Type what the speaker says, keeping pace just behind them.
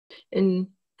in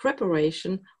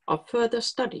preparation of further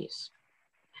studies.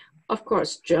 Of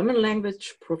course, German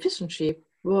language proficiency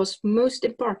was most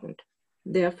important.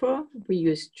 Therefore, we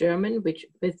used German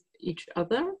with each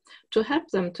other to help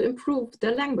them to improve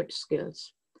their language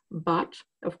skills. But,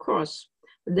 of course,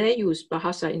 they used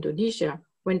Bahasa Indonesia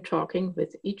when talking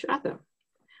with each other.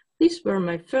 These were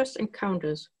my first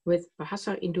encounters with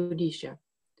Bahasa Indonesia.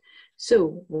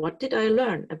 So, what did I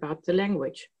learn about the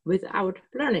language without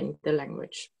learning the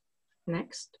language?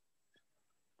 Next.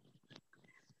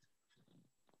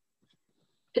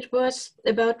 It was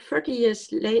about 40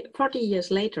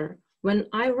 years later when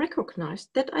I recognized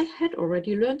that I had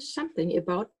already learned something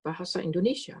about Bahasa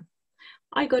Indonesia.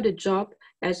 I got a job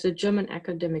as a German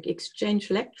academic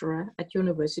exchange lecturer at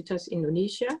Universitas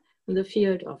Indonesia in the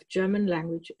field of German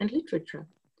language and literature.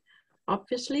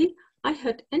 Obviously, I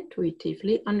had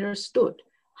intuitively understood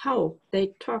how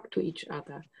they talk to each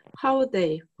other, how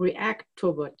they react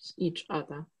towards each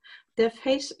other, their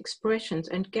face expressions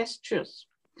and gestures,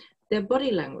 their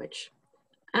body language,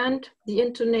 and the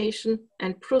intonation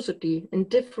and prosody in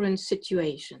different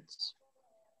situations.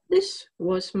 This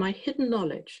was my hidden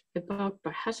knowledge about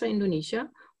Bahasa Indonesia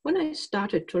when I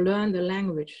started to learn the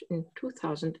language in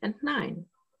 2009.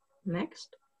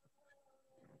 Next.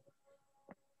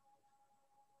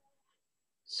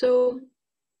 So,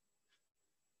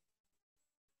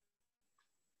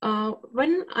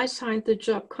 when I signed the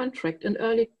job contract in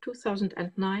early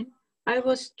 2009, I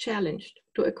was challenged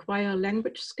to acquire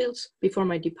language skills before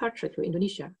my departure to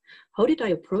Indonesia. How did I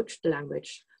approach the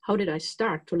language? How did I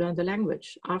start to learn the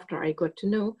language after I got to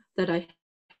know that I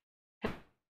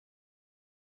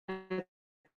had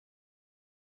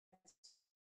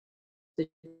the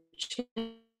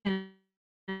chance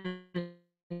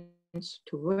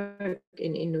to work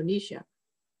in Indonesia?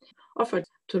 Offered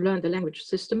to learn the language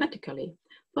systematically,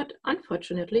 but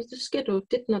unfortunately the schedule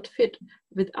did not fit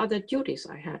with other duties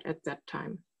I had at that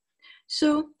time.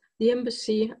 So the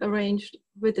embassy arranged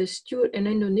with an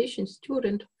Indonesian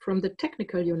student from the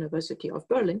Technical University of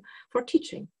Berlin for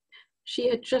teaching. She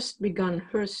had just begun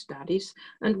her studies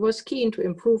and was keen to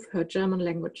improve her German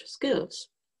language skills.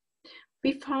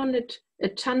 We founded a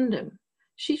tandem.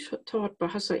 She taught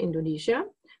Bahasa Indonesia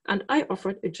and I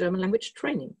offered a German language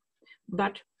training.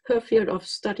 But her field of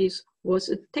studies was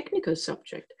a technical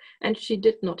subject and she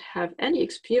did not have any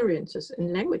experiences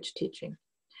in language teaching.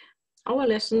 Our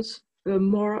lessons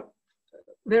were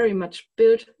very much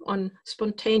built on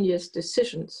spontaneous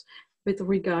decisions with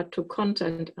regard to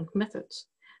content and methods,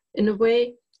 in a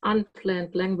way,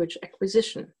 unplanned language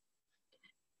acquisition.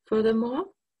 Furthermore,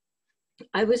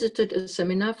 I visited a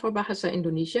seminar for Bahasa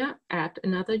Indonesia at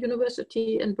another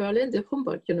university in Berlin, the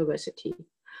Humboldt University.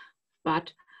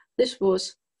 But this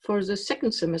was for the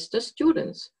second semester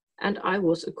students, and I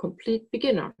was a complete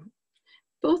beginner.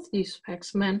 Both these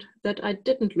facts meant that I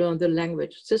didn't learn the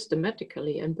language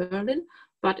systematically in Berlin,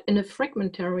 but in a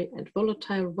fragmentary and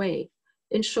volatile way.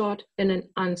 In short, in an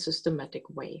unsystematic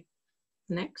way.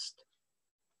 Next.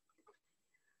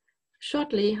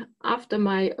 Shortly after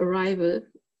my arrival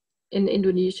in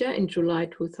Indonesia in July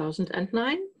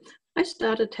 2009, I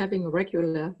started having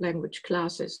regular language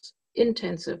classes,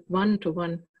 intensive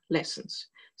one-to-one lessons,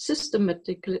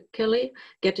 systematically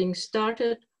getting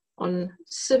started on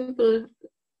simple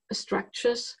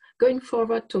structures, going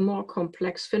forward to more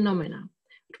complex phenomena.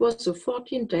 It was a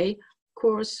 14-day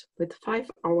course with 5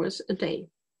 hours a day.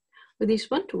 This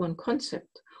one-to-one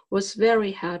concept was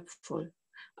very helpful.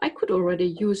 I could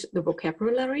already use the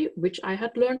vocabulary which I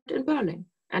had learned in Berlin,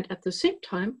 and at the same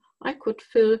time, I could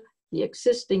fill the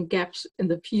existing gaps in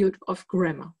the field of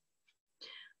grammar.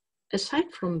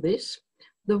 Aside from this,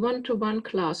 the one-to-one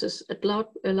classes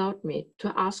allowed me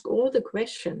to ask all the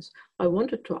questions I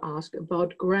wanted to ask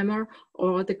about grammar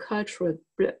or the cultural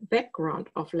background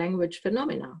of language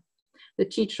phenomena. The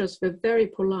teachers were very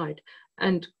polite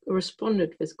and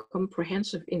responded with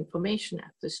comprehensive information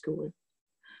at the school.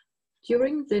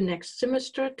 During the next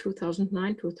semester,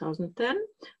 2009-2010,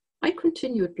 I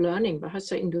continued learning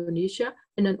Bahasa Indonesia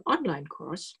in an online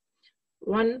course,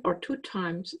 1 or 2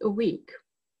 times a week.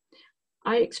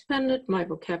 I expanded my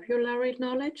vocabulary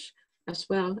knowledge as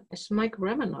well as my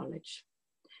grammar knowledge.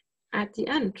 At the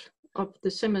end of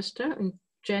the semester in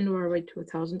January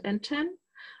 2010,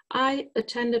 I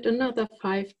attended another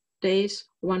 5 days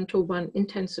one-to-one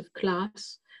intensive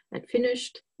class and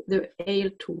finished the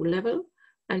A2 level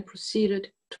and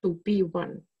proceeded to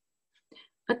B1.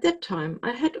 At that time,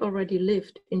 I had already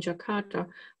lived in Jakarta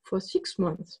for 6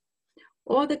 months.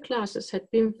 All the classes had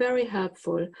been very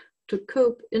helpful to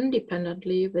cope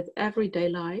independently with everyday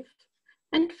life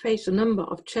and face a number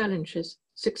of challenges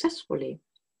successfully.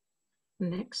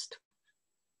 Next.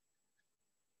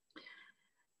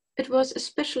 It was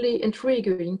especially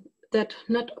intriguing that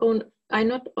I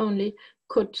not only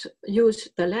could use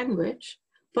the language,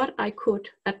 but I could,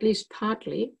 at least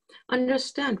partly,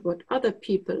 understand what other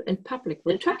people in public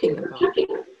were talking about.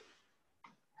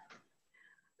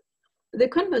 The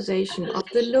conversation of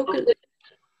the local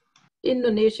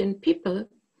Indonesian people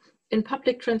in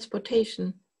public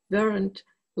transportation weren't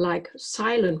like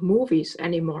silent movies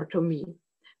anymore to me.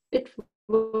 It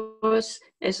was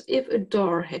as if a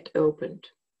door had opened.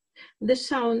 The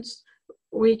sounds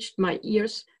reached my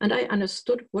ears and I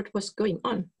understood what was going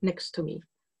on next to me.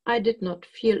 I did not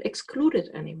feel excluded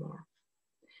anymore.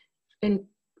 In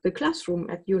the classroom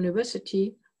at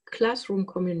university, classroom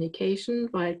communication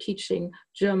while teaching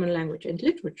German language and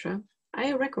literature,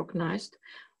 I recognized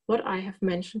what I have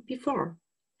mentioned before.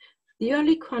 The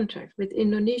early contact with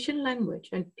Indonesian language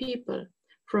and people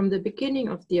from the beginning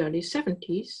of the early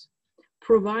 70s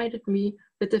provided me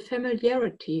with the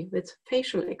familiarity with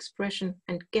facial expression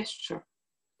and gesture.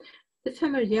 The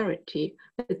familiarity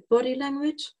with body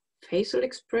language, facial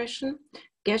expression,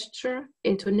 gesture,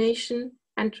 intonation,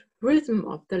 and rhythm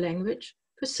of the language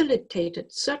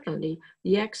facilitated certainly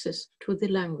the access to the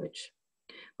language,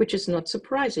 which is not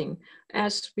surprising,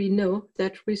 as we know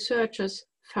that researchers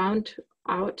found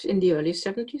out in the early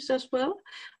 70s as well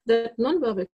that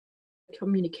nonverbal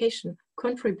communication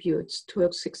contributes to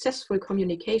a successful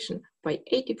communication by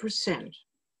 80%.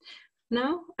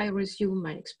 Now I resume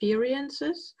my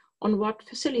experiences on what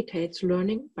facilitates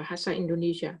learning Bahasa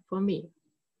Indonesia for me.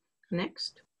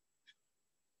 Next.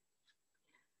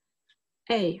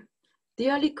 A. The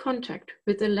early contact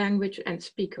with the language and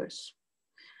speakers.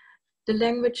 The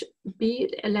language,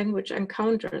 B. Language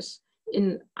encounters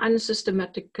in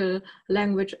unsystematical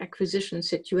language acquisition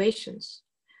situations.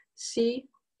 C.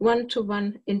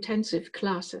 One-to-one intensive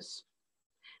classes.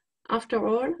 After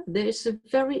all, there is a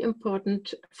very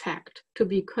important fact to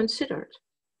be considered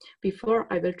before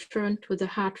I will turn to the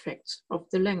hard facts of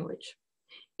the language.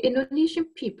 Indonesian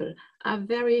people are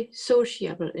very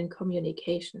sociable in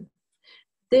communication.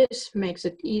 This makes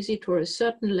it easy to a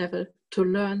certain level to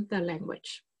learn the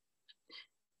language.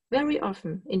 Very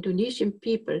often, Indonesian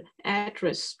people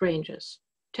address strangers.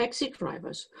 Taxi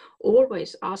drivers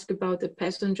always ask about the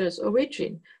passenger's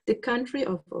origin, the country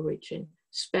of origin,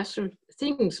 special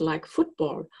things like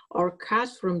football or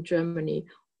cars from Germany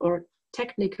or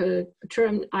technical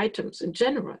term items in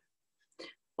general.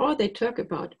 Or they talk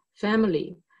about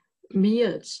family,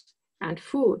 meals and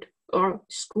food, or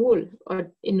school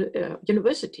or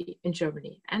university in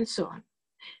Germany, and so on.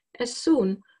 As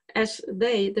soon as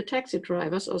the taxi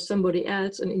drivers or somebody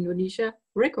else in Indonesia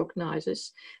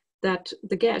recognizes that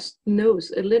the guest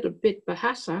knows a little bit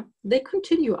Bahasa, they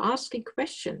continue asking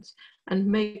questions and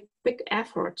make big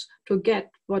efforts to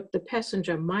get what the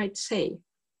passenger might say.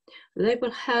 They will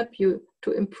help you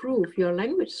to improve your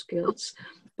language skills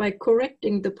by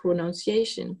correcting the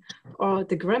pronunciation or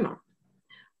the grammar.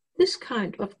 This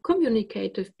kind of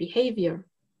communicative behavior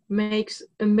makes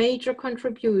a major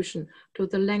contribution to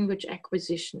the language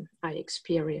acquisition I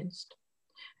experienced.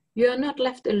 You are not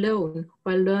left alone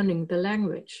while learning the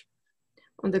language.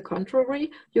 On the contrary,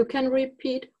 you can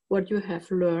repeat what you have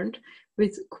learned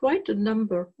with quite a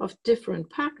number of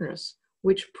different partners,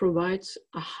 which provides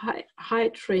a high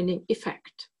training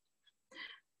effect.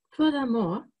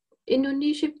 Furthermore,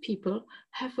 Indonesian people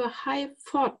have a high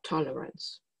fault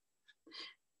tolerance.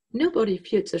 Nobody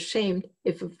feels ashamed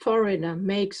if a foreigner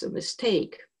makes a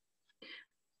mistake.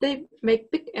 They make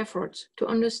big efforts to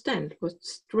understand what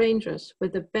strangers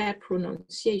with a bad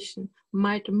pronunciation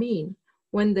might mean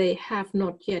when they have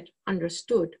not yet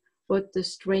understood what the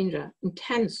stranger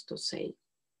intends to say.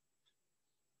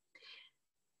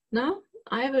 Now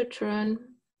I will turn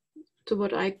to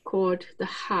what I called the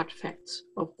hard facts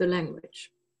of the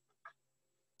language.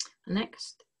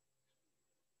 Next.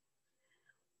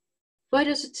 Why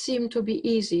does it seem to be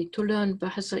easy to learn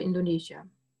Bahasa Indonesia?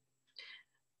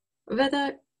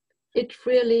 Whether it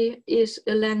really is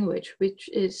a language which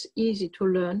is easy to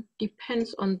learn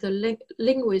depends on the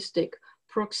linguistic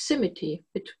proximity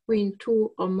between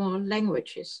two or more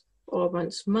languages or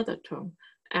one's mother tongue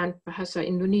and Bahasa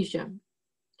Indonesia.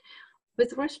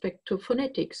 With respect to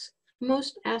phonetics,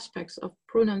 most aspects of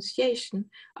pronunciation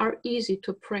are easy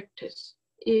to practice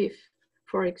if,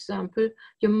 for example,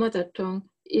 your mother tongue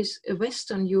is a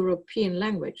Western European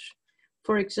language.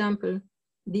 For example,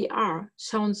 the R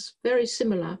sounds very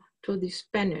similar to the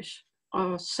Spanish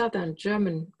or Southern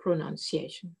German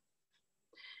pronunciation.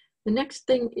 The next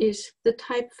thing is the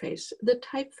typeface. The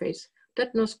typeface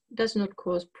does not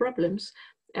cause problems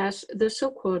as the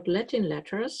so-called Latin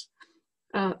letters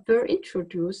were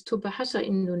introduced to Bahasa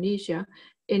Indonesia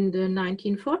in the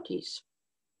 1940s.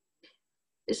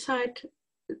 aside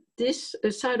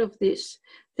of this,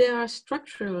 there are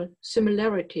structural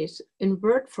similarities in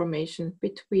word formation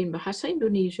between Bahasa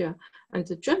Indonesia and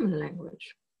the German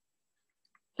language.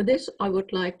 This I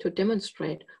would like to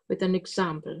demonstrate with an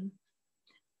example.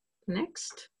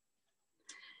 Next.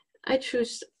 I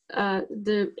choose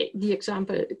the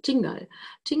example tinggal.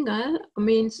 Tinggal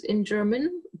means in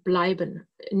German bleiben,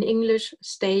 in English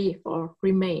stay or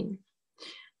remain.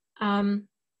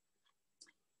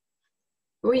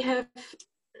 We have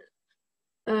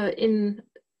in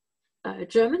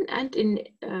German and in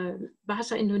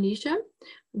Bahasa Indonesia,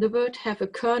 the word have a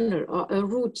kernel or a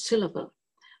root syllable.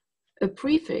 A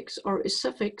prefix or a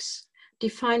suffix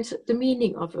defines the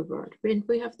meaning of a word. When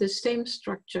we have the same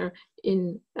structure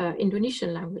in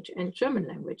Indonesian language and German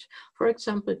language. For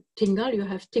example, tinggal, you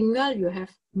have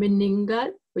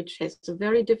meninggal, which has a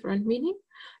very different meaning.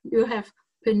 You have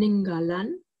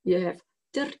peninggalan, you have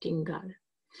tertinggal.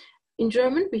 In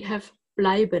German, we have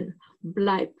bleiben,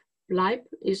 bleib. Bleib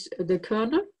is the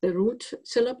kernel, the root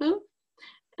syllable.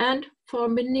 And for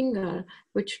meninggal,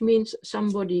 which means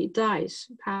somebody dies,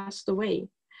 passed away,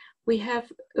 we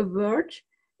have a word.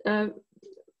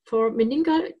 For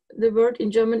meninggal, the word in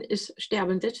German is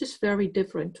sterben. That is very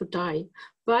different, to die.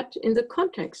 But in the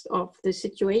context of the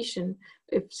situation,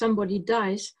 if somebody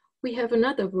dies, we have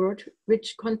another word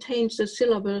which contains the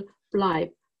syllable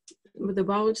bleib. The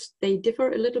vowels, they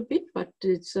differ a little bit, but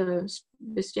it's a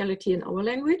speciality in our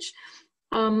language.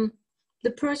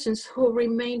 The persons who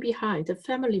remain behind, the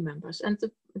family members and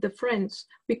the friends,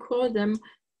 we call them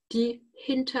die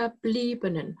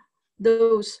Hinterbliebenen,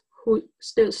 those who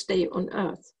still stay on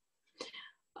earth.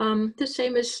 The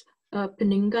same as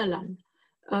peninggalan.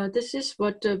 This is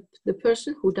what the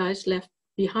person who dies left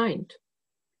behind.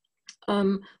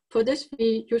 For this,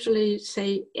 we usually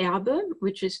say erbe,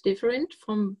 which is different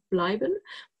from bleiben,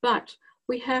 but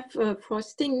we have for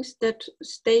things that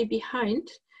stay behind,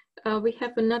 we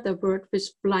have another word with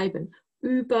bleiben,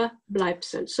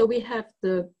 Überbleibsel. So we have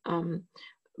the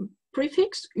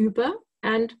prefix über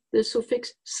and the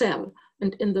suffix sel,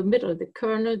 and in the middle, the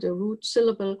kernel, the root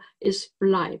syllable is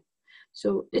bleib.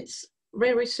 So it's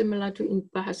very similar to in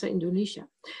Bahasa Indonesia.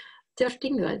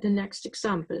 Tertinggal, the next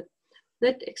example.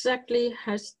 That exactly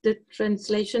has the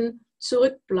translation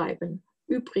zurückbleiben,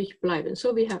 übrig bleiben.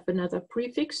 So we have another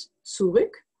prefix,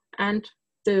 zurück, and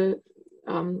the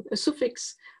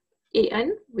suffix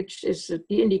en, which is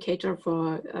the indicator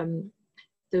for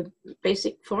the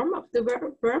basic form of the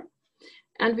verb.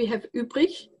 And we have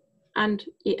übrig and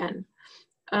en.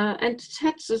 And it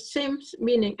has the same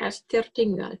meaning as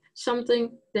tertinggal,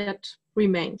 something that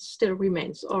remains, still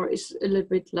remains, or is a little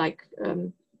bit like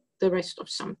the rest of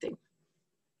something.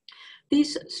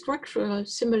 These structural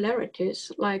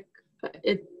similarities, like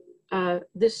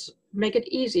this, make it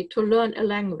easy to learn a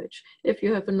language if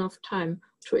you have enough time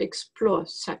to explore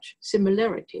such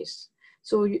similarities.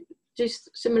 So these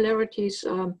similarities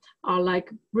are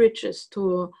like bridges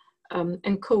to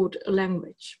encode a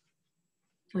language.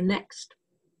 Next.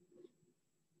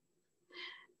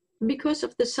 Because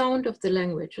of the sound of the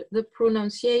language, the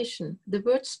pronunciation, the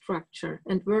word structure,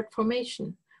 and word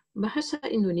formation, Bahasa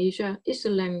Indonesia is a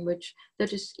language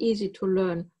that is easy to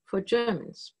learn for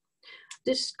Germans.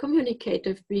 This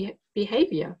communicative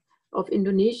behavior of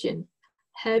Indonesian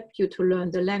help you to learn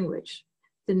the language.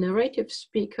 The native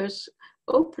speaker's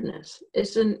openness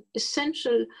is an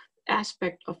essential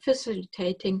aspect of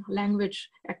facilitating language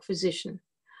acquisition.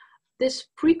 This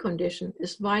precondition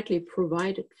is widely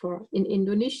provided for in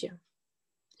Indonesia.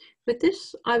 With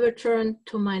this, I will turn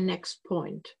to my next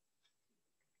point.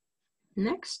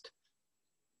 Next.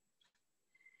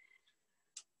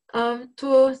 To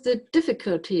the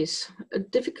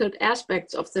difficult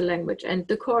aspects of the language and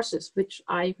the courses which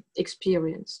I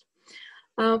experienced.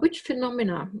 Which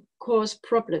phenomena cause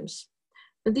problems?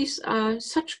 These are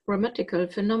such grammatical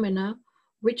phenomena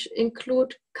which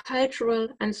include cultural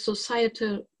and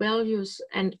societal values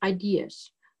and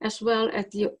ideas, as well as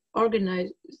the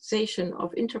organization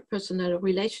of interpersonal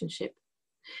relationship.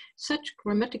 Such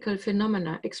grammatical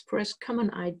phenomena express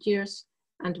common ideas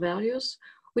and values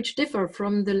which differ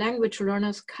from the language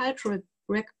learner's cultural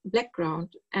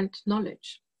background and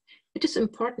knowledge. It is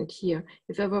important here,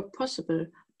 if ever possible,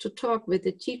 to talk with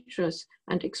the teachers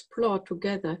and explore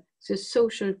together the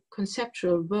social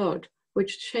conceptual world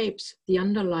which shapes the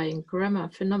underlying grammar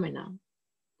phenomena.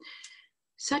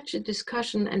 Such a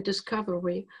discussion and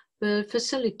discovery will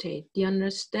facilitate the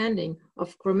understanding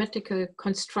of grammatical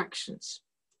constructions.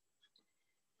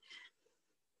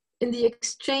 In the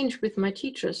exchange with my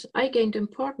teachers, I gained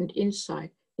important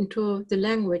insight into the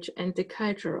language and the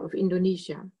culture of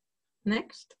Indonesia.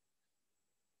 Next.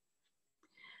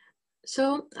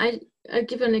 So I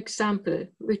give an example,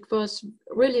 which was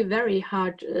really very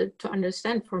hard to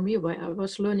understand for me while I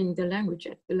was learning the language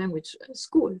at the language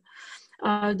school.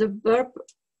 The verb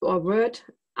or word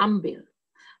ambil.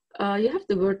 You have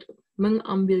the word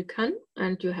menghadirkan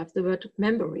and you have the word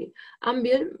memory.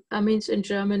 Ambil means in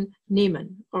German nehmen,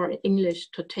 or in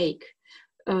English to take.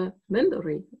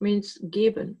 Memory means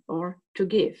given or to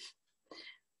give.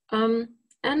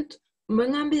 And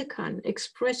menghadirkan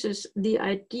expresses the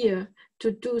idea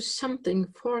to do something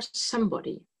for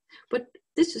somebody. But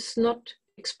this is not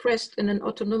expressed in an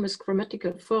autonomous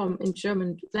grammatical form in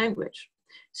German language.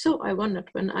 So I wondered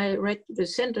when I read the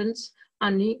sentence,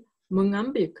 Ani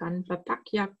mengambilkan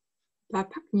bapaknya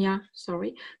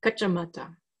kacamata.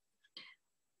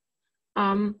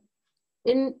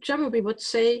 In German we would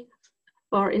say,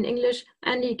 or in English,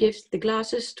 Annie gives the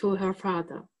glasses to her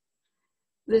father.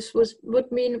 This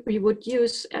would mean we would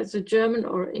use, as a German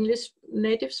or English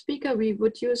native speaker, we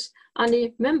would use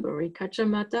Annie memberi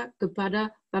kacamata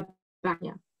kepada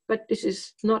bapaknya. But this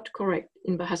is not correct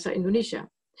in Bahasa Indonesia.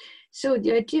 So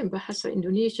the idea in Bahasa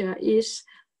Indonesia is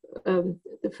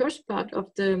the first part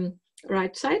of the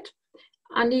right side.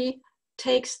 Annie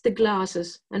takes the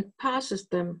glasses and passes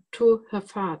them to her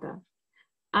father.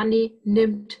 Annie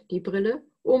nimmt die Brille,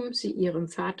 sie ihrem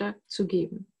Vater zu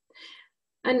geben.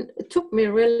 And it took me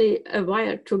really a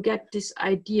while to get this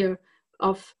idea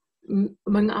of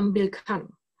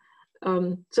mengambilkan.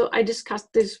 So I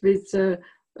discussed this with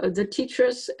the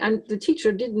teachers, and the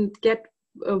teacher didn't get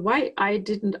why I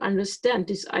didn't understand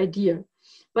this idea.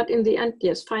 But in the end,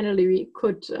 yes, finally we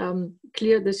could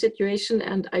clear the situation,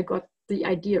 and I got the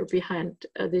idea behind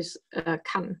this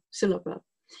kan syllable.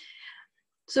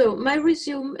 So my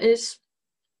resume is,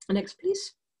 next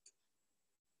please.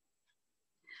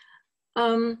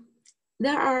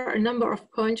 There are a number of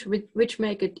points which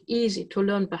make it easy to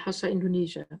learn Bahasa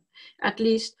Indonesia, at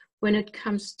least when it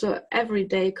comes to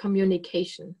everyday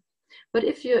communication. But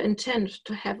if you intend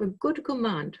to have a good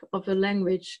command of a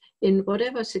language in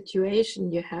whatever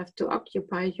situation you have to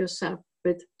occupy yourself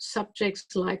with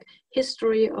subjects like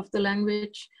history of the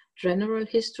language, general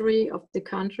history of the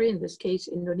country, in this case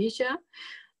Indonesia,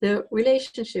 the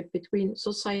relationship between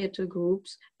societal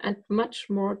groups, and much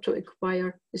more to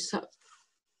acquire a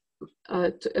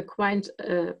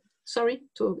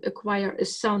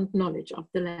sound knowledge of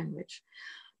the language.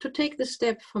 To take the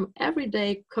step from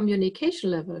everyday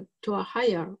communication level to a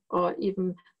higher or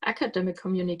even academic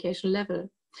communication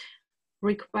level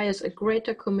requires a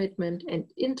greater commitment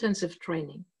and intensive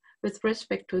training. With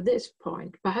respect to this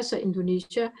point, Bahasa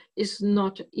Indonesia is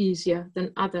not easier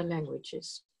than other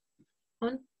languages.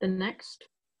 On the next.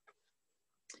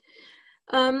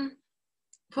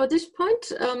 For this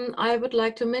point, I would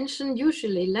like to mention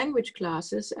usually language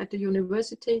classes at the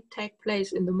university take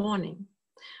place in the morning.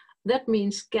 That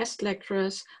means guest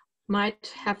lecturers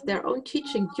might have their own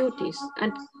teaching duties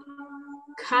and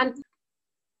can't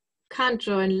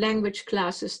join language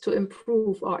classes to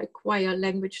improve or acquire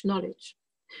language knowledge.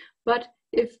 But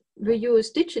if we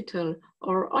use digital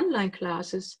or online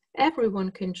classes,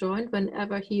 everyone can join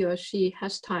whenever he or she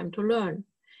has time to learn.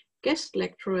 Guest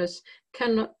lecturers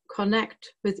can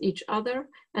connect with each other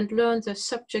and learn the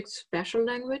subject's special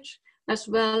language, as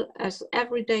well as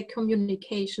everyday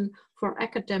communication for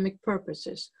academic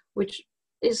purposes, which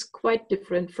is quite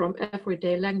different from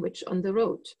everyday language on the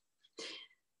road.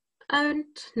 And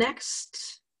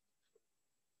next,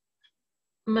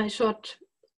 my short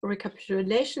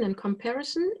recapitulation and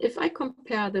comparison. If I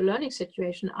compare the learning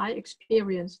situation I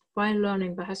experienced while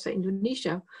learning Bahasa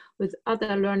Indonesia with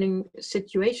other learning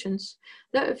situations,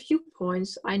 there are a few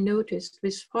points I noticed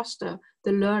which foster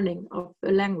the learning of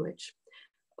a language.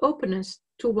 Openness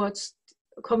towards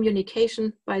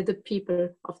communication by the people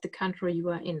of the country you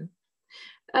are in.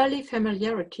 Early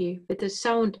familiarity with the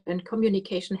sound and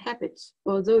communication habits,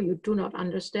 although you do not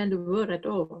understand a word at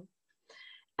all.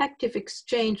 Active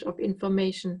exchange of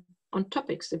information on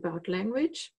topics about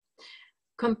language,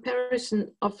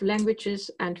 comparison of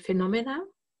languages and phenomena.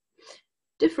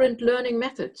 Different learning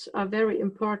methods are very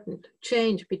important.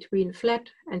 Change between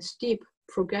flat and steep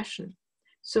progression.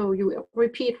 So you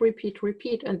repeat,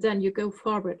 and then you go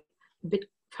forward a bit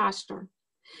faster.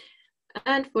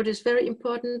 And what is very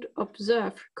important,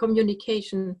 observe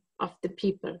communication of the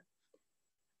people.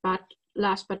 But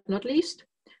last but not least,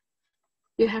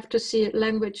 you have to see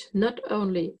language not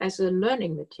only as a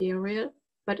learning material,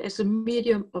 but as a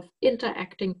medium of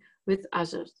interacting with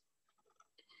others.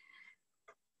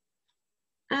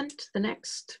 And the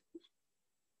next.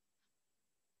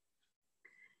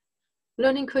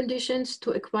 Learning conditions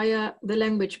to acquire the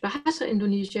language Bahasa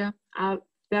Indonesia are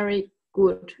very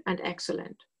good and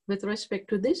excellent. with respect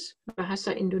to this,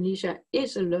 Bahasa Indonesia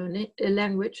is a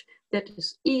language that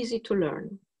is easy to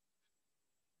learn.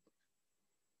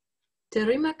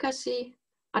 Terima kasih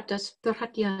atas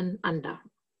perhatian Anda.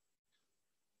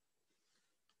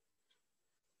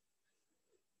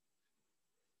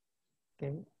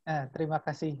 Oke, terima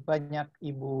kasih banyak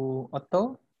Ibu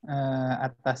Otto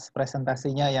atas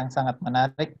presentasinya yang sangat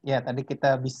menarik. Ya, tadi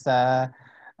kita bisa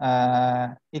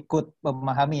ikut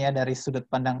memahami ya dari sudut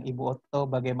pandang Ibu Otto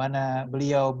bagaimana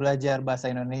beliau belajar bahasa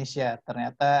Indonesia.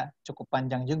 Ternyata cukup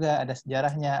panjang juga, ada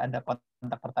sejarahnya, ada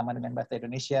kontak pertama dengan bahasa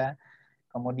Indonesia.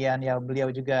 Kemudian ya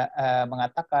beliau juga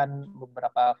mengatakan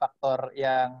beberapa faktor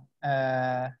yang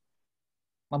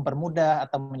mempermudah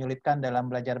atau menyulitkan dalam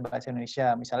belajar bahasa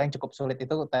Indonesia. Misalnya yang cukup sulit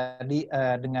itu tadi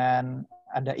dengan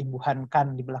ada imbuhan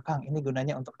kan di belakang. Ini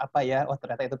gunanya untuk apa ya? Oh,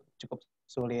 ternyata itu cukup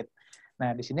sulit.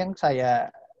 Nah, di sini yang saya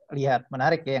lihat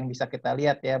menarik ya, yang bisa kita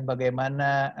lihat ya,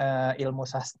 bagaimana ilmu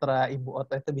sastra Ibu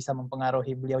Otto itu bisa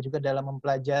mempengaruhi beliau juga dalam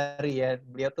mempelajari ya.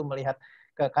 Beliau tuh melihat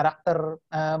ke karakter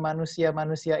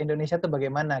manusia-manusia Indonesia tuh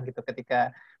bagaimana gitu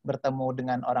ketika bertemu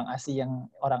dengan orang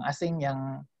asing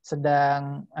yang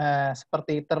sedang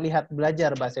seperti terlihat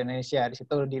belajar bahasa Indonesia. Di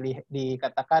situ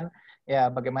dikatakan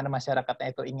ya bagaimana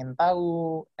masyarakatnya itu ingin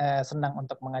tahu, senang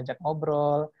untuk mengajak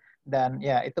ngobrol, dan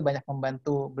ya itu banyak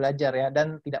membantu belajar ya,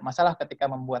 dan tidak masalah ketika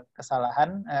membuat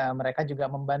kesalahan, mereka juga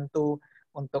membantu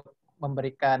untuk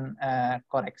memberikan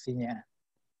koreksinya.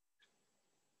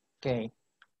 Oke.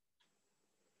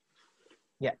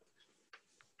 Ya.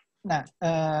 Nah,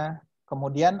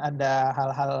 kemudian ada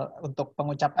hal-hal untuk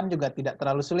pengucapan juga tidak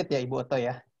terlalu sulit ya Ibu Otto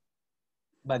ya,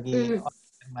 bagi orang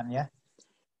Jerman ya.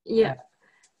 Iya.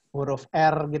 Huruf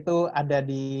R gitu ada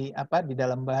di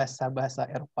dalam bahasa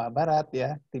Eropa Barat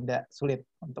ya, tidak sulit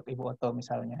untuk Ibu Otto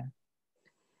misalnya.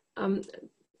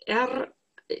 R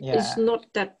is not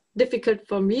that difficult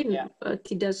for me,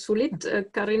 tidak sulit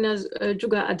karena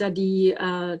juga ada di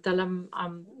dalam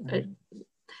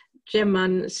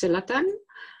Jerman Selatan.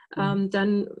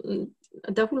 Dan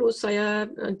dahulu saya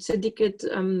sedikit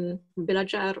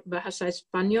belajar bahasa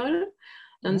Spanyol,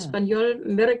 dan Spanyol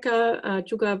mereka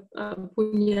juga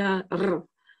punya R.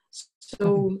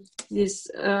 So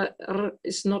this R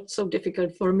is not so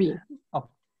difficult for me.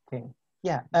 Oke.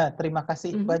 Ya, terima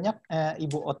kasih banyak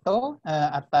Ibu Otto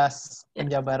atas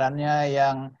penjabarannya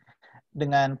yang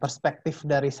dengan perspektif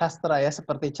dari sastra ya,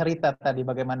 seperti cerita tadi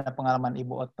bagaimana pengalaman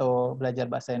Ibu Otto belajar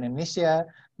bahasa Indonesia,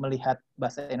 melihat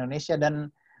bahasa Indonesia, dan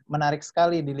menarik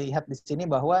sekali dilihat di sini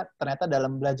bahwa ternyata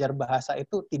dalam belajar bahasa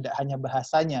itu tidak hanya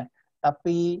bahasanya,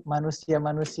 tapi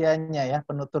manusia-manusianya ya,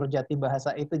 penutur jati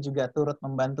bahasa itu juga turut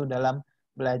membantu dalam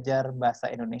belajar bahasa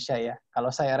Indonesia ya.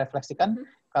 Kalau saya refleksikan,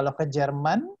 kalau ke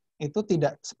Jerman itu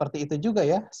tidak seperti itu juga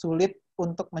ya, sulit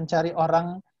untuk mencari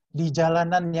orang di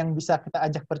jalanan yang bisa kita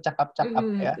ajak bercakap-cakap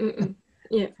ya.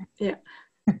 Yeah.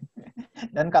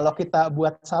 Dan kalau kita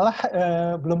buat salah,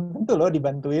 belum tentu loh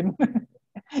dibantuin.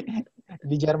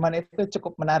 Di Jerman itu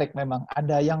cukup menarik memang.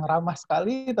 Ada yang ramah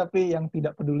sekali, tapi yang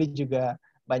tidak peduli juga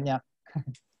banyak.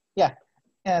 Ya,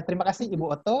 terima kasih Ibu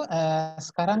Otto.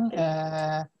 Sekarang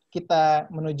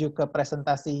kita menuju ke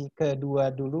presentasi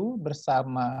kedua dulu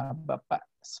bersama Bapak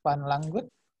Svann Langguth.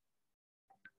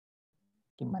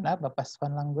 Gimana Bapak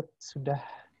Svann Langguth sudah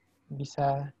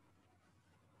bisa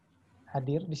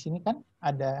hadir di sini kan?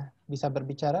 Ada bisa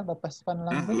berbicara Bapak Svann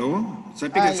Langguth? Halo, saya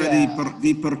pikir saya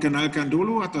diperkenalkan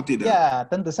dulu atau tidak? Ya,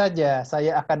 tentu saja.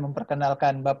 Saya akan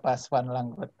memperkenalkan Bapak Svann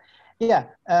Langguth.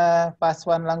 Iya, Pak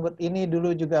Svann Langguth ini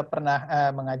dulu juga pernah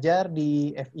mengajar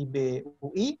di FIB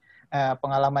UI.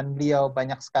 Pengalaman beliau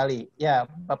banyak sekali. Ya,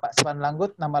 Bapak Svann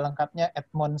Langguth, nama lengkapnya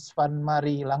Edmond Svann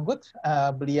Marie Langguth.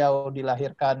 Beliau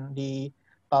dilahirkan di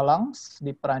Talence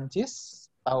di Perancis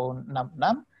tahun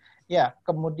 66. Ya,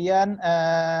 kemudian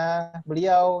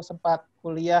beliau sempat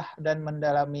kuliah dan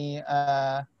mendalami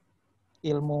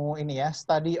ilmu ini ya,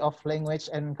 Study of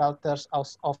Language and Cultures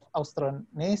of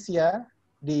Austronesia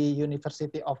di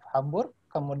University of Hamburg.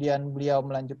 Kemudian beliau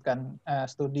melanjutkan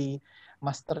studi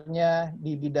masternya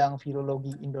di bidang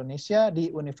filologi Indonesia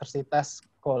di Universitas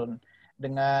Köln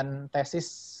dengan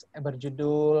tesis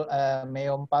berjudul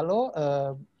Meum Palo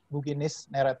Buginis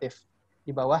Narrative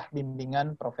di bawah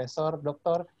bimbingan Profesor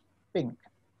Dr. Pink.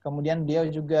 Kemudian beliau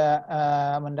juga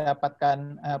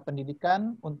mendapatkan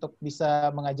pendidikan untuk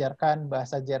bisa mengajarkan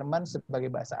bahasa Jerman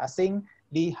sebagai bahasa asing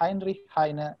di Heinrich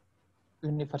Heine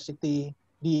University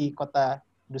di kota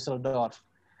Düsseldorf.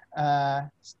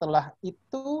 Setelah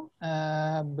itu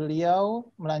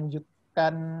beliau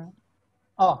melanjutkan,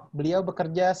 beliau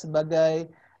bekerja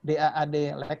sebagai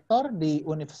DAAD lektor di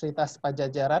Universitas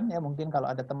Pajajaran ya, mungkin kalau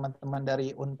ada teman-teman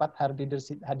dari Unpad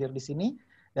hadir di sini.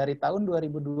 Dari tahun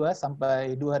 2002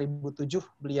 sampai 2007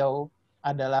 beliau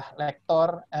adalah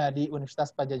lektor di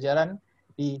Universitas Pajajaran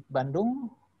di Bandung,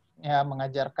 ya,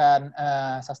 mengajarkan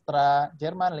sastra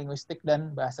Jerman, linguistik,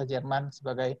 dan bahasa Jerman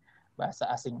sebagai bahasa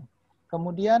asing.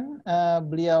 Kemudian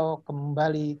beliau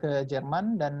kembali ke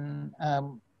Jerman dan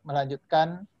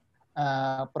melanjutkan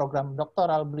program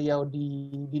doktoral beliau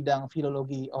di bidang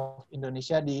Filologi of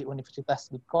Indonesia di Universitas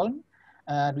Boecken.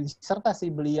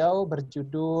 Disertasi beliau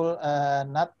berjudul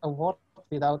Not a Word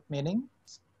Without Meaning,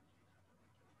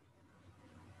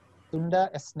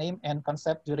 Sunda as Name and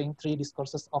Concept During Three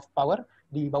Discourses of Power,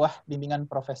 di bawah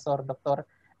bimbingan Profesor Dr.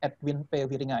 Edwin P.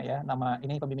 Wiringa, ya. Nama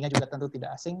ini pembimbingnya juga tentu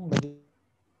tidak asing bagi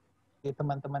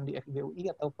teman-teman di FIB UI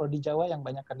atau Prodi Jawa yang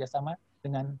banyak kerjasama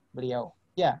dengan beliau.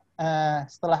 Ya,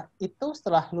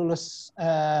 setelah lulus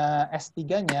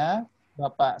S3-nya,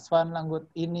 Bapak Svann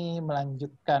Langguth ini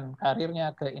melanjutkan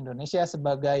karirnya ke Indonesia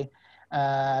sebagai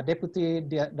Deputy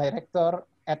Director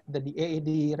at the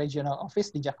DAAD Regional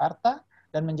Office di Jakarta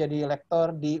dan menjadi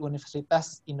lektor di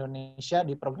Universitas Indonesia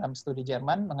di program studi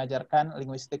Jerman, mengajarkan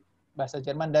linguistik bahasa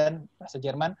Jerman dan bahasa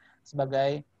Jerman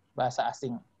sebagai bahasa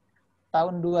asing.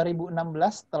 Tahun 2016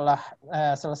 setelah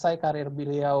selesai karir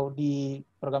beliau di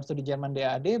program studi Jerman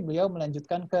DAAD, beliau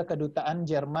melanjutkan ke Kedutaan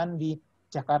Jerman di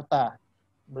Jakarta.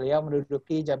 Beliau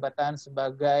menduduki jabatan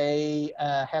sebagai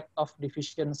Head of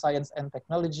Division Science and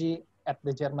Technology at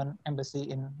the German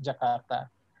Embassy in Jakarta.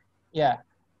 Ya,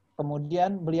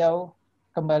 kemudian beliau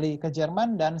kembali ke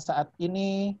Jerman dan saat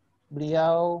ini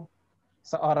beliau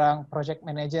seorang project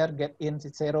manager Get In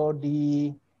Cicero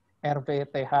di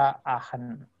RVTH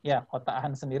Aachen. Ya, kota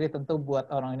Aachen sendiri tentu buat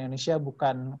orang Indonesia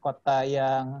bukan kota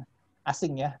yang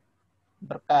asing, ya.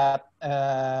 Berkat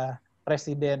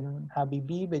Presiden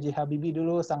Habibie, B.J. Habibie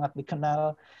dulu sangat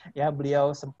dikenal, ya,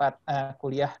 beliau sempat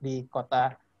kuliah di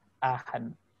kota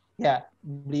Aachen. Ya,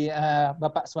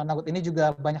 Bapak Svann Langguth ini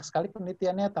juga banyak sekali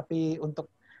penelitiannya, tapi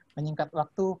untuk menyingkat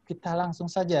waktu, kita langsung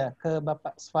saja ke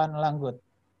Bapak Svann Langguth.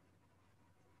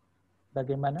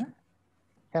 Bagaimana,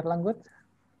 Herr Langguth?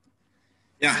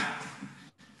 Ja,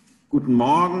 guten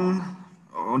Morgen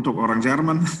untuk orang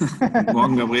Jerman. Guten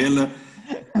Morgen, Gabriele.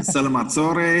 Selamat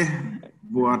sore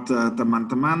buat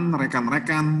teman-teman,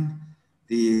 rekan-rekan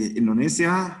di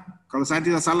Indonesia. Kalau saya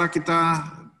tidak salah, kita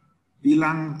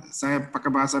bilang saya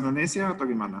pakai bahasa Indonesia atau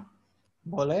gimana?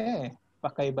 Boleh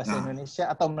pakai bahasa Indonesia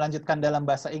atau melanjutkan dalam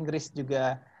bahasa Inggris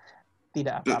juga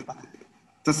tidak apa-apa.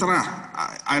 Terserah.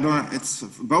 I don't. It's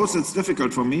both. It's difficult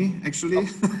for me actually.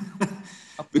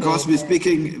 Okay. Because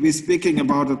we're speaking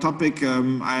about a topic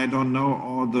I don't know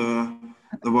all the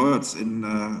words in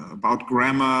about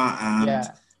grammar and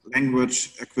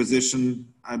language acquisition.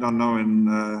 I don't know in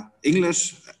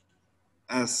English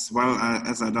as well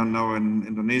as I don't know in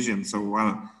Indonesian so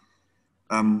well.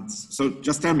 So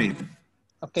just tell me.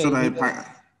 Okay.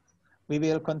 We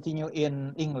will continue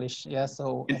in English, yeah,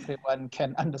 so everyone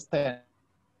can understand.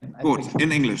 Good,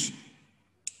 in English.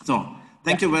 So.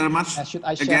 Thank you very much. Should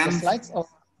I share the slides? Or?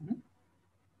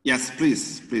 Yes,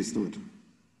 please do it.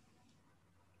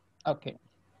 Okay.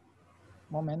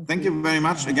 Moment. Thank you very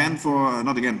much again for,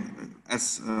 not again,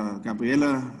 as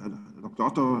Gabriele, Dr.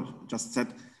 Otto just said,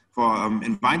 for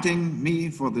inviting me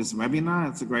for this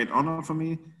webinar. It's a great honor for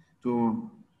me to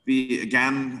be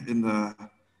again in the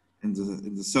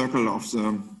circle of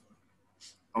the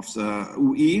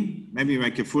UI. Maybe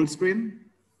make a full screen.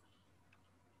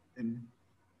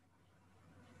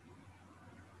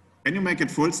 Can you make it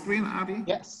full screen, Adi?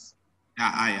 Yes.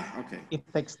 Yeah, okay. It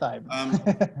takes time.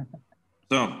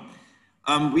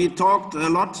 We talked a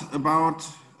lot about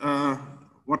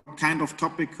what kind of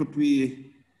topic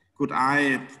could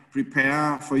I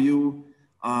prepare for you,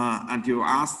 and you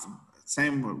asked,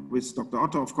 same with Dr.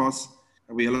 Otto, of course,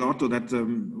 Gabriele Otto, that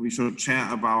we should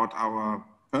share about our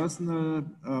personal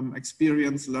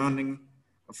experience learning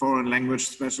a foreign language,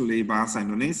 especially Bahasa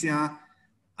Indonesia.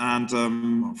 And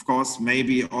of course,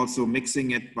 maybe also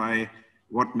mixing it by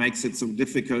what makes it so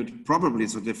difficult, probably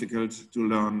so difficult to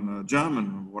learn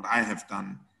German, what I have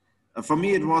done. For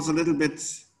me, it was a little bit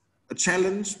a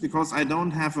challenge because I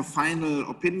don't have a final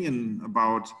opinion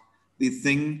about the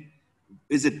thing.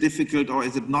 Is it difficult or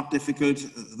is it not difficult?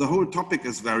 The whole topic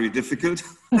is very difficult,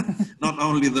 not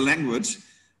only the language.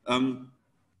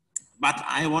 But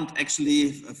I want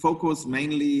actually focus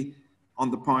mainly on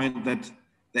the point that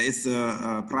there is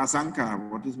a prasangka,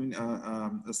 what does it mean?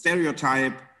 A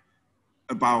stereotype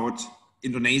about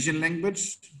Indonesian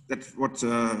language. That's what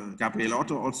Gabriele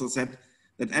Otto also said,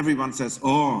 that everyone says,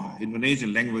 oh,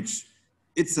 Indonesian language,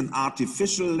 it's an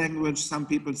artificial language. Some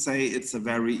people say it's a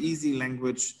very easy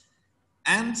language.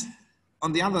 And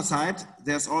on the other side,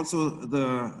 there's also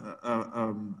the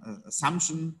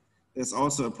assumption, there's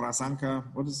also a prasangka,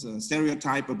 what is a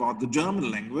stereotype about the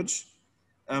German language.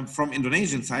 From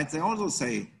Indonesian side, they also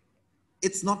say,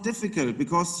 it's not difficult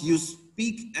because you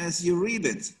speak as you read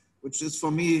it, which is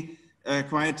for me a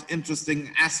quite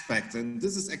interesting aspect. And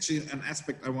this is actually an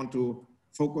aspect I want to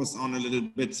focus on a little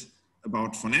bit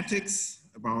about phonetics,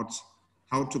 about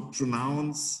how to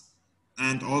pronounce,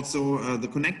 and also the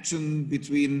connection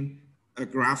between a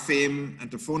grapheme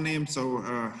and a phoneme. So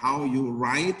how you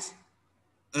write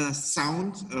a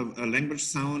sound, a language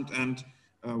sound, and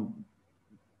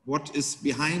what is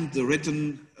behind the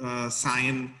written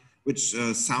sign, which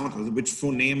sound or which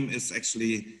phoneme is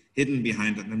actually hidden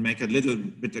behind it, and make a little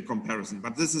bit of comparison.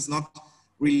 But this is not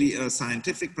really a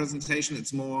scientific presentation.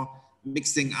 It's more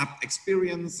mixing up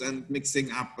experience and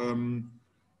mixing up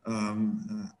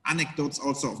anecdotes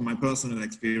also of my personal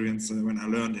experience when I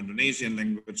learned Indonesian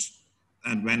language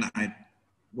and when I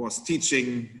was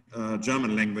teaching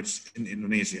German language in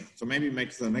Indonesia. So maybe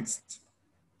make the next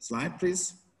slide,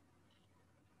 please.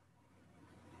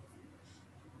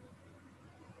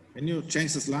 Can you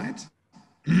change the slide?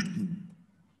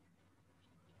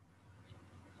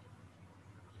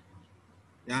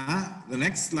 Yeah, the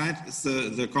next slide is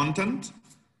the content.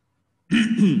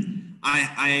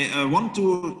 I want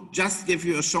to just give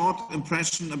you a short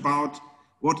impression about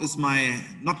what is my,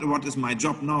 not what is my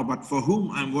job now, but for whom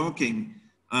I'm working.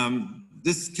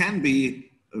 This can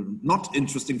be not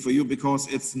interesting for you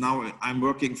because it's now, I'm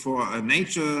working for a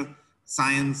nature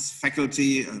science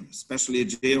faculty, especially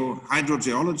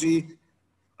hydrogeology.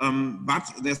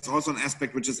 But there's also an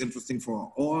aspect which is interesting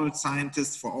for all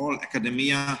scientists, for all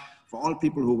academia, for all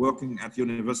people who are working at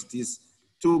universities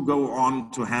to go on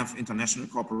to have international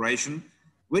cooperation,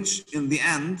 which in the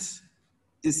end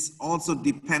is also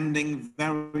depending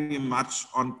very much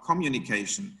on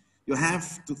communication. You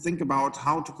have to think about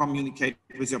how to communicate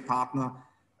with your partner,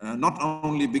 not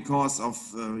only because of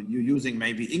you using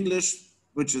maybe English,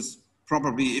 which is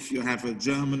probably, if you have a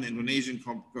German-Indonesian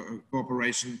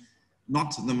cooperation,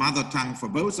 not the mother tongue for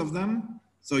both of them.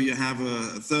 So you have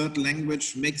a third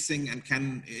language mixing and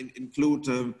can include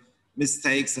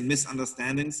mistakes and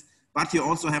misunderstandings. But you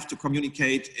also have to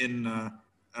communicate in,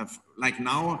 like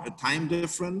now, a time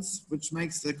difference, which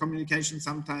makes the communication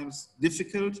sometimes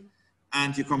difficult.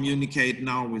 And you communicate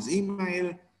now with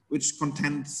email, which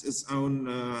contains its own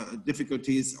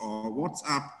difficulties, or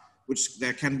WhatsApp, which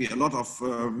there can be a lot of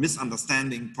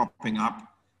misunderstanding popping up,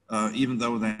 even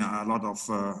though there are a lot of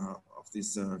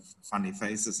these funny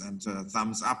faces and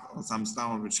thumbs up or thumbs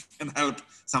down, which can help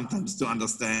sometimes to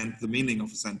understand the meaning of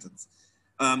a sentence.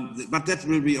 But that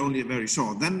will be only very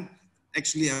short. Then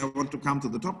actually I want to come to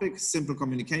the topic, simple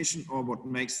communication or what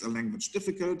makes a language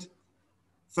difficult.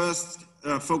 First,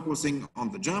 focusing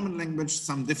on the German language,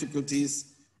 some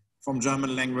difficulties from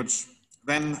German language,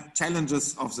 then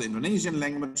challenges of the Indonesian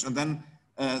language, and then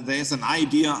there's an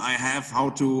idea I have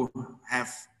how to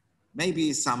have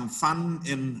maybe some fun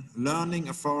in learning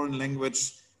a foreign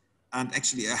language, and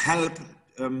actually a help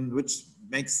which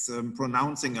makes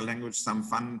pronouncing a language some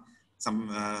fun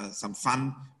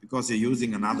because you're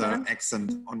using another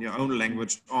accent on your own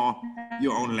language or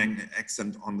your own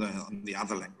accent on the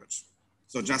other language.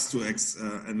 So just to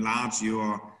enlarge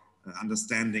your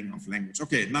understanding of language.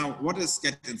 Okay, now what is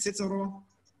Get in Cicero?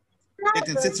 Get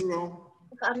in Cicero.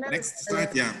 Next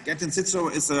slide. Yeah, Get in Cicero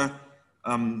is a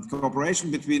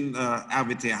cooperation between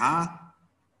RWTH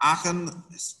Aachen,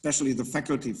 especially the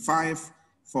faculty 5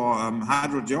 for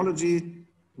hydrogeology,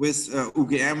 with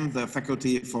UGM, the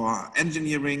faculty for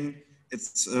engineering.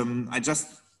 It's I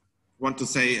just want to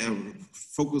say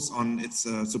focus on it's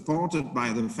supported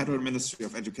by the Federal Ministry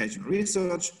of Education and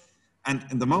Research, and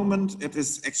in the moment it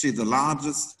is actually the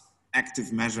largest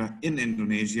active measure in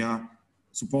Indonesia,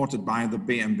 supported by the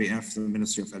BMBF, the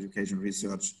Ministry of Education and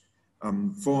Research,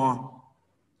 for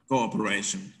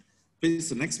cooperation. Please,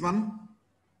 the next one.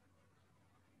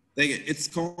 It's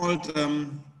called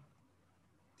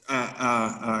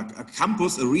a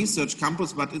campus, a research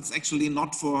campus, but it's actually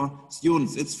not for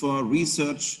students, it's for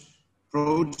research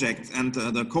projects. And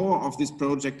the core of this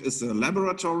project is a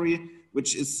laboratory,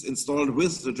 which is installed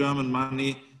with the German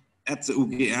money at the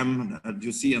UGM.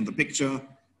 You see in the picture,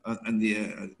 and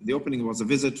the opening was a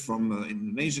visit from the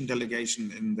Indonesian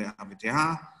delegation in the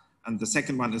RWTH. And the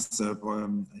second one is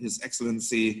His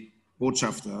Excellency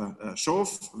Botschafter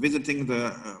Schof visiting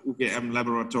the UGM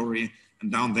laboratory,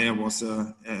 and down there was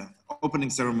an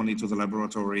opening ceremony to the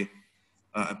laboratory,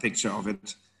 a picture of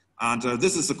it. And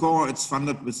this is the core. It's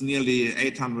funded with nearly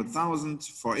 800,000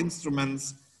 for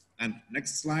instruments. And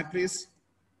next slide, please.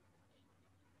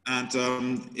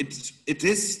 And it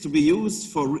is to be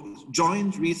used for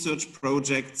joint research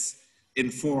projects in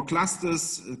 4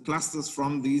 clusters, clusters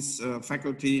from these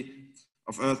faculty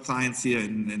of Earth Science here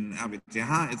in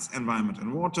RWTH. It's environment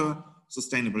and water,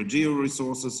 sustainable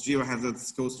georesources,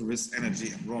 geohazards, coastal risk,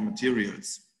 energy, and raw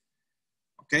materials.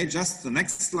 Okay, just the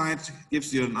next slide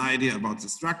gives you an idea about the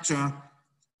structure.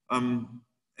 And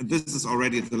this is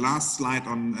already the last slide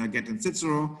on Get in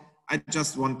Cicero. I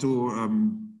just want to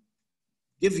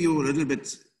give you a little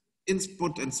bit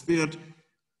input and spirit.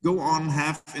 Go on,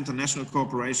 have international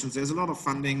cooperations. There's a lot of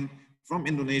funding from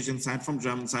Indonesian side, from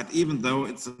German side, even though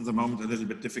it's at the moment a little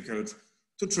bit difficult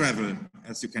to travel,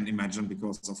 as you can imagine,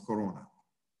 because of Corona.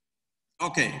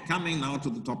 Okay, coming now to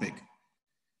the topic.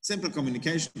 Simple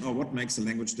communication, or what makes a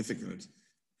language difficult.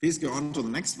 Please go on to the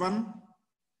next one.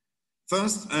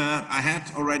 First, I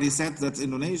had already said that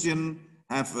Indonesian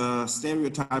have a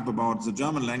stereotype about the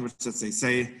German language that they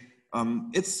say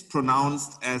it's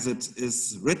pronounced as it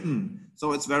is written.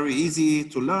 So it's very easy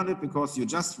to learn it because you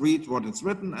just read what it's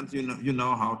written and you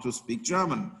know how to speak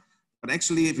German. But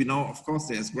actually, if you know, of course,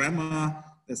 there's grammar,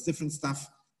 there's different stuff.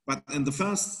 But in the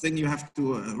first thing you have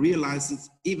to realize is,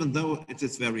 even though it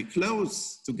is very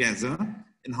close together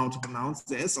in how to pronounce,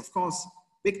 there is, of course,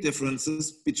 big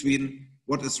differences between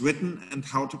what is written and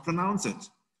how to pronounce it.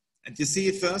 And you see,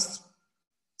 first,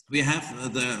 we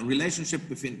have the relationship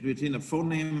between a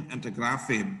phoneme and a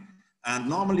grapheme. And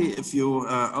normally, if you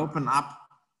open up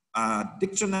a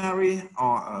dictionary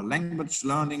or a language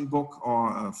learning book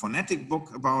or a phonetic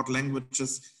book about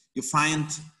languages, you find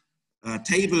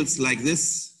tables like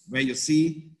this, where you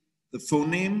see the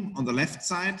phoneme on the left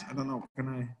side. I don't know, can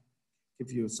I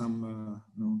give you some,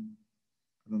 no,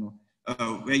 I don't know.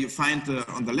 Where you find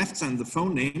on the left side the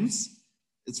phonemes.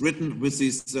 It's written with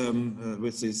this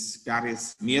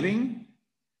garis miring.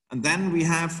 And then we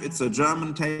have, it's a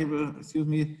German table, excuse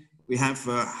me, we have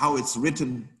how it's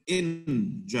written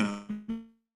in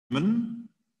German.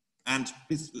 And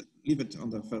please leave it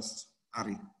on the first,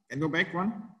 Ari. Can you go back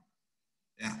one?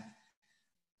 Yeah.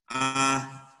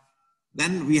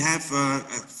 Then we have,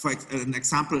 for an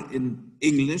example in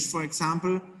English, for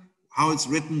example, how it's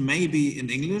written maybe in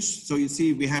English. So you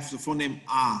see, we have the phoneme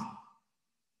A.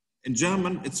 In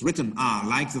German, it's written A,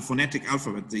 like the phonetic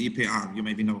alphabet, the EPR, you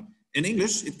maybe know. In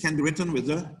English, it can be written with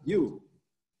a U.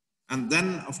 And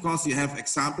then, of course, you have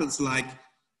examples like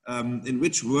in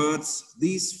which words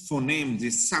these phoneme,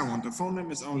 this sound, a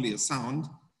phoneme is only a sound,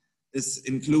 is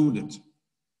included.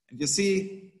 And you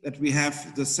see that we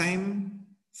have the same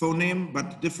phoneme,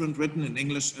 but different written in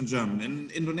English and German. In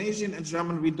Indonesian and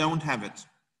German, we don't have it.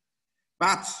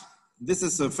 But this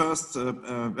is the first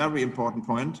very important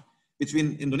point.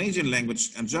 Between Indonesian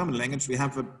language and German language, we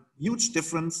have a huge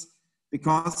difference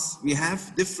because we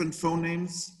have different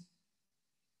phonemes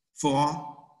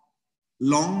for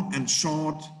long and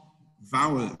short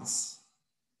vowels.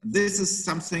 This is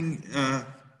something or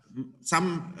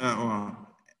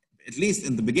at least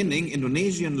in the beginning,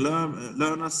 Indonesian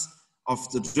learners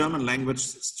of the German language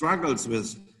struggles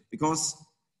with, because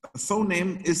a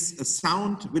phoneme is a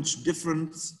sound which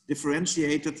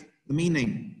differentiated the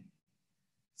meaning.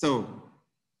 So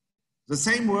the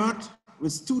same word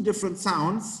with 2 different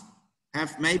sounds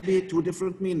have maybe 2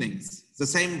 different meanings, the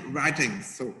same writings.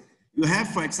 So you have,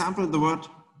 for example, the word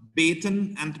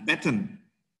beten and betten.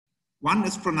 One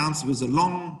is pronounced with a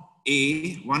long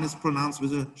A, one is pronounced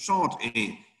with a short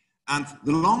A. And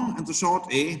the long and the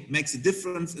short A makes a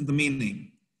difference in the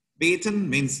meaning. Beten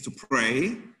means to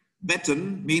pray,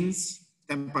 betten means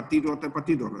tempat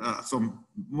tidur, so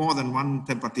more than one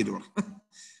tempat tidur.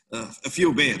 A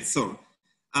few beds. So,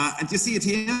 and you see it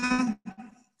here,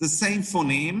 the same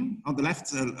phoneme on the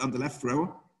left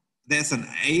row. There's an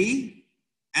A,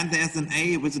 and there's an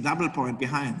A with a double point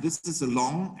behind. This is a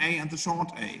long A and a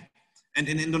short A. And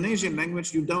in Indonesian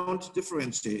language, you don't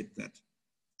differentiate that.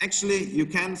 Actually, you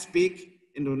can speak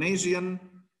Indonesian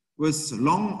with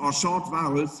long or short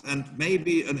vowels, and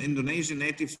maybe an Indonesian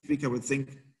native speaker would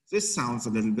think this sounds a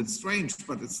little bit strange,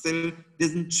 but it still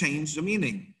doesn't change the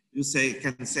meaning. You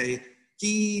can say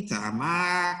kita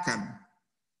makan,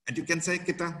 and you can say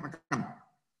kita makan.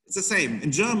 It's the same. In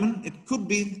German, it could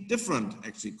be different.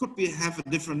 Actually, could have a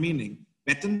different meaning.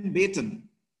 Betten, beten.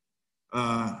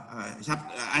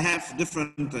 I have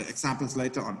different examples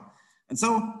later on. And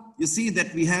so you see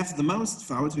that we have the most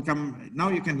vowels. Now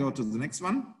you can go to the next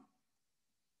one.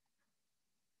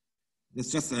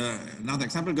 It's just another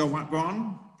example. Go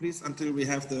on, please, until we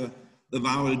have the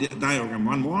vowel diagram.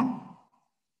 One more.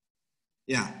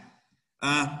 Yeah.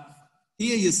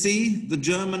 Here you see the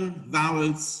German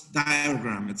vowels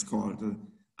diagram, it's called.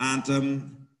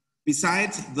 And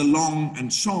besides the long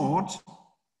and short,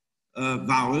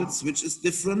 vowels, which is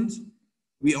different.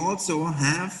 We also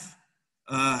have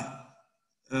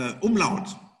umlaut,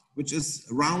 which is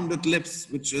rounded lips,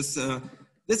 which is,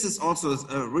 this is also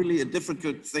really a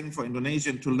difficult thing for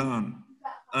Indonesian to learn.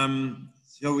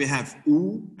 So we have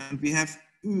U and we have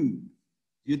U.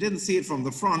 You didn't see it from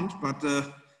the front, but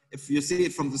if you see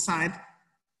it from the side,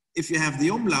 if you have the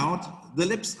umlaut, the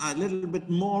lips are a little bit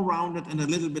more rounded and a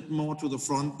little bit more to the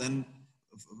front than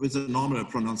with a normal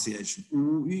pronunciation.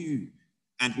 U, U.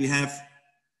 And we have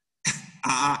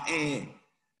A, E,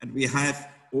 and we have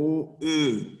O,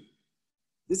 Ö.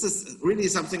 This is really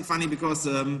something funny because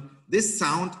this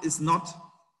sound is not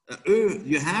Ö.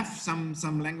 You have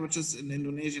some languages in the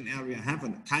Indonesian area have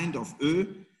a kind of Ö,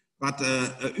 but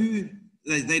Ü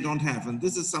they don't have. And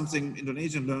this is something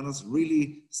Indonesian learners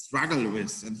really struggle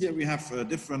with. And here we have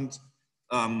different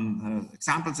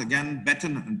examples again,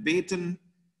 betten and beten.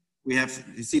 We have,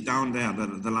 you see down there,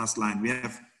 the last line, we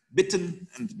have bitten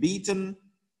and beaten.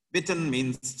 Bitten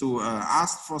means to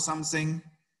ask for something,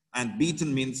 and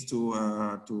beaten means to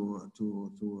tawar,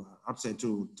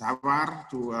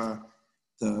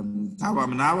 tawar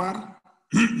menawar.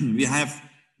 We have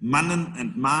mannen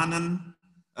and manen,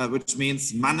 which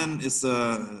means mannen is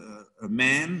a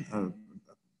man, a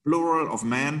plural of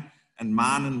man, and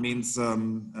manen means,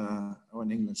 oh,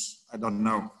 in English, I don't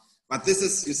know. But this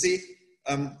is, you see,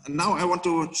 now I want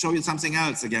to show you something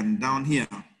else again down here.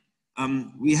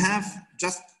 We have,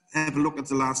 just have a look at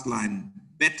the last line,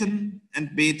 betten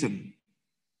and beten.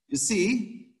 You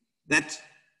see that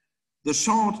the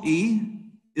short E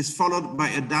is followed by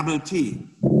a double T,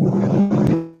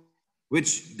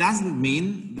 which doesn't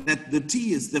mean that the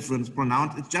T is different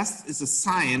pronounced. It just is a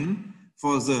sign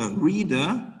for the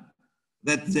reader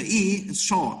that the E is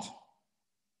short.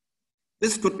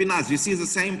 This could be nice. You see the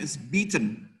same as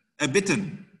beaten,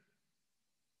 bitten.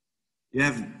 You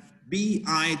have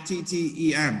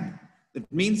B-I-T-T-E-N. That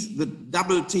means the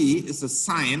double T is a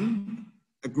sign,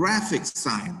 a graphic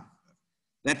sign,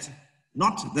 that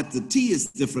not that the T is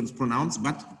different pronounced,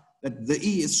 but that the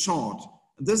E is short.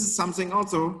 This is something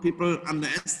also people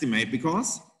underestimate,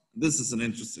 because this is an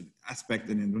interesting aspect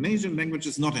in Indonesian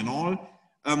languages, not in all.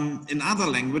 In other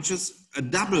languages, a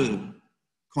double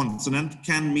consonant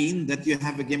can mean that you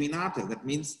have a geminate. That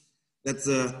means that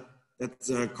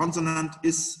the consonant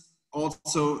is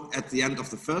also at the end of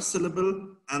the first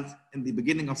syllable and in the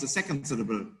beginning of the second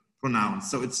syllable pronounced.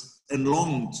 So it's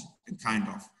enlonged, kind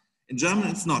of. In German,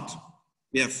 it's not.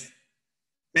 We have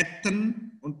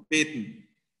betten und beten,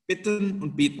 bitten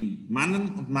und bieten,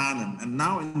 mannen und mahnen. And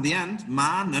now in the end,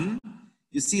 mahnen,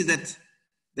 you see that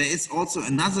there is also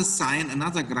another sign,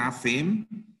 another grapheme,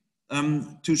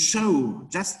 to show,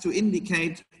 just to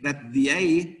indicate that the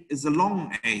A is a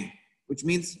long A, which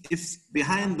means if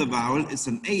behind the vowel is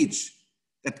an H,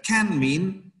 that can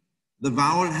mean the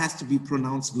vowel has to be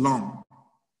pronounced long.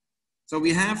 So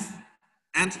we have,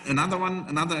 and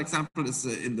another example is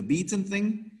in the beaten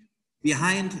thing.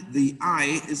 Behind the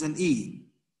I is an E.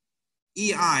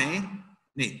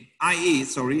 IE,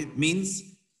 sorry, means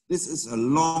this is a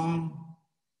long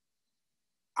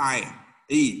I,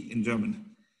 E in German.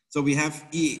 So we have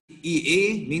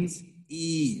EE means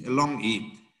E, a long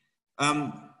E.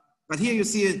 But here you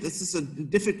see, this is a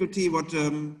difficulty what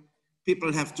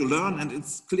people have to learn, and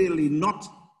it's clearly not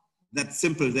that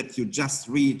simple that you just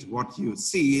read what you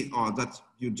see or that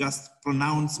you just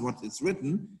pronounce what is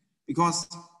written, because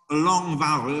a long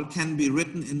vowel can be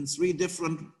written in 3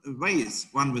 different ways.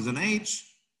 One with an H,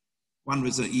 one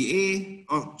with an EA,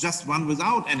 or just one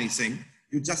without anything.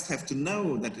 You just have to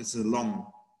know that it's a long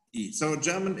E. So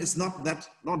German is not that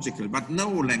logical, but no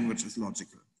language is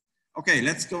logical. Okay,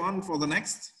 let's go on for the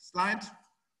next slide.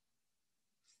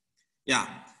 Yeah,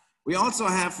 we also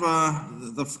have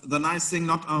the nice thing,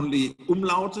 not only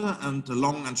umlaute and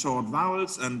long and short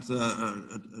vowels and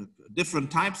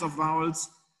different types of vowels,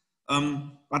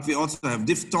 but we also have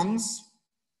diphthongs,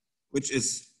 which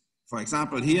is, for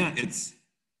example, here it's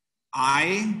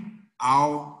I,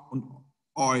 au, and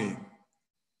oi.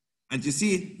 And you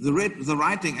see, the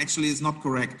writing actually is not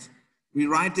correct. We're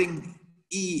writing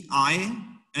EI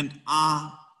and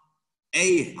RAI.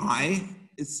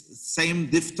 It's the same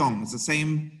diphthong. It's the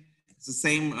same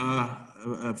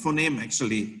phoneme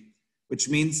actually, which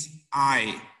means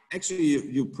I.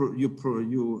 Actually,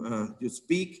 you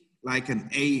speak like an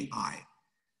AI.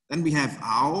 Then we have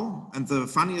au, and the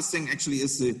funniest thing actually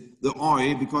is the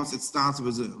oi, because it starts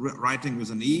with writing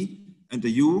with an E and a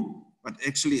U, but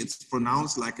actually it's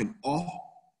pronounced like an O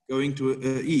going to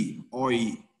a E,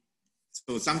 oi.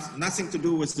 So nothing to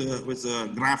do with the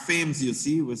graphemes you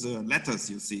see, with the letters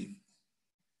you see.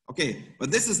 Okay, but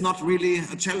this is not really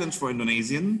a challenge for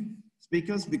Indonesian,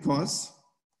 speakers because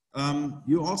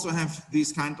you also have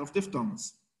these kind of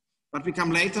diphthongs. But we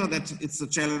come later that it's a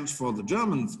challenge for the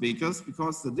German speakers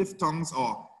because the diphthongs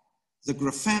or the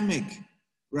graphemic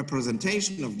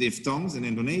representation of diphthongs in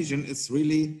Indonesian is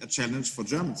really a challenge for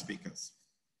German speakers.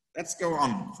 Let's go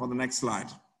on for the next slide.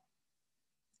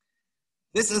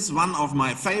 This is one of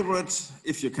my favorite,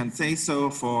 if you can say so,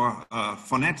 for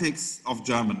phonetics of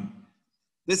German.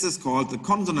 This is called the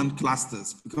consonant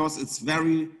clusters because it's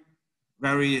very,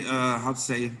 how to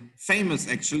say, famous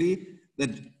actually,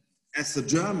 that as a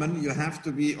German, you have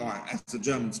to be, or as a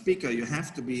German speaker, you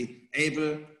have to be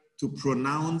able to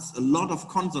pronounce a lot of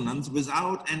consonants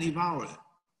without any vowel.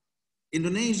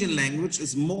 Indonesian language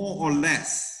is more or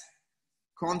less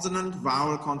consonant,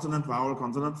 vowel, consonant, vowel,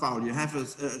 consonant, vowel. You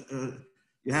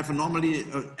have normally,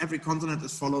 every consonant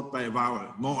is followed by a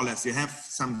vowel, more or less. You have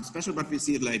some special, but we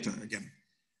see it later again.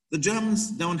 The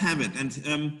Germans don't have it. And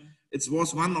it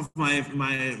was one of my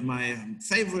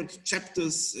favorite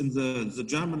chapters in the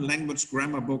German language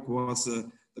grammar book was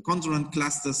the consonant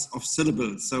clusters of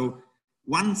syllables. So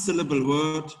one syllable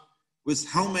word with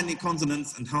how many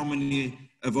consonants and how many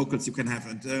vocals you can have.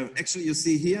 And actually you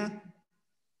see here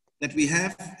that we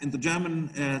have in the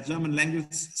German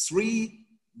language three.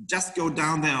 Just go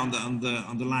down there on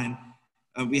the line.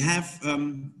 We have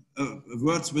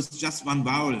words with just one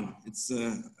vowel.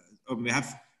 We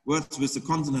have words with the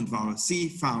consonant vowel, C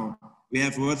vowel. We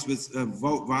have words with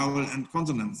vowel and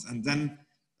consonants, and then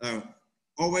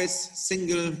always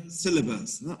single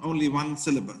syllables, no? Only one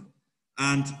syllable.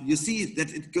 And you see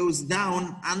that it goes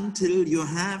down until you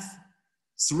have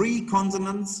three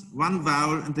consonants, one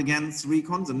vowel, and again three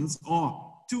consonants,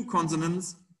 or two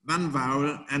consonants, one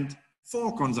vowel, and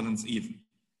four consonants even.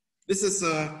 This is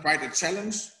quite a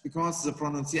challenge because the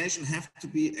pronunciation have to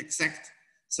be exact.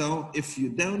 So if you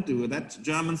don't do that,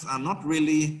 Germans are not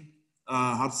really,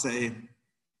 how to say,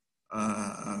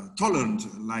 tolerant,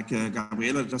 like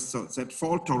Gabriele just said,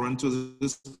 fault tolerant to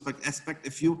this aspect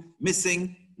if you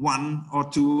missing one or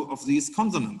two of these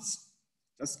consonants.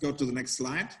 Just go to the next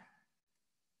slide.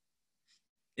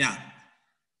 Yeah.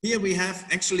 Here we have,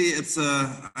 actually, it's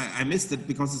I missed it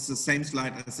because it's the same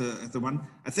slide as the one.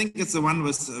 I think it's the one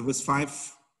with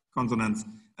 5 consonants.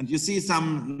 And you see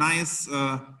some nice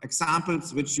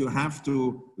examples which you have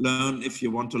to learn if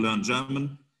you want to learn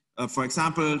German. For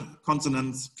example,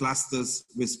 consonant clusters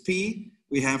with P.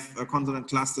 We have consonant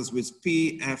clusters with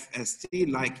P, F, S, T,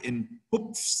 like in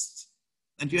hupfst.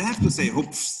 And you have to say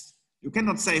hupfst. You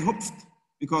cannot say hupft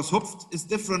because hupft is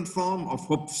different form of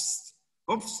hupfst.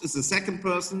 Hupfst is the second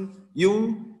person,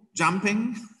 you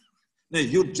jumping, no,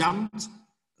 you jumped,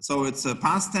 so it's a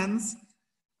past tense.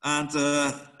 And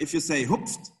if you say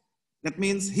hupft, that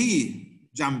means he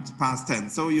jumped past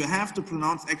tense. So you have to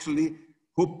pronounce actually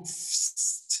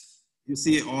hupfst. You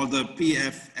see all the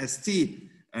PFST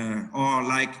or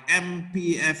like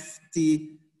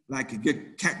MPFT, like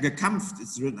gekämpft,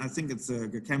 it's written, I think it's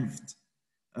gekämpft.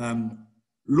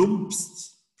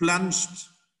 Lumpst, plunged.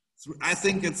 I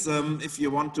think it's, if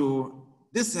you want to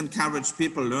disencourage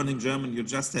people learning German, you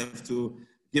just have to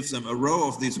give them a row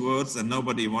of these words and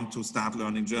nobody wants to start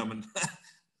learning German,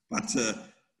 but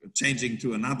changing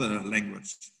to another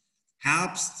language.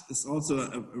 Herbst is also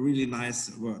a really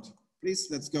nice word. Please,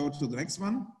 let's go to the next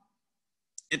one.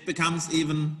 It becomes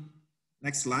even,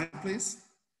 next slide, please.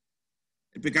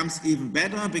 It becomes even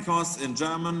better because in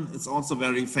German, it's also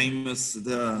very famous,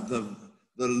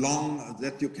 the long,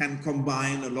 that you can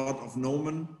combine a lot of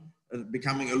nomen,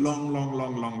 becoming a long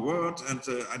word. And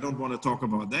I don't want to talk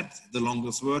about that. The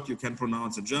longest word you can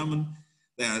pronounce in German.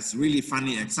 There's really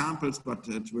funny examples, but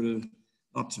it will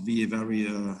not be very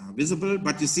visible.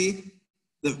 But you see,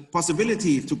 the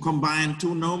possibility to combine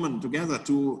two nomen together,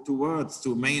 two words,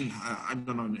 two main, I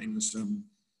don't know in English,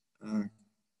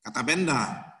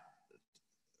 katabenda,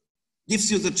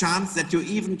 gives you the chance that you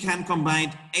even can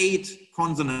combine 8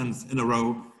 consonants in a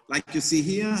row. Like you see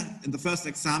here in the first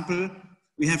example,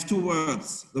 we have 2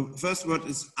 words. The first word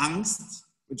is Angst,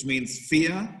 which means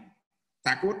fear,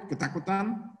 takut,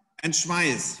 ketakutan, and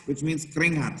Schweiß, which means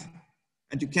keringat.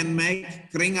 And you can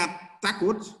make keringat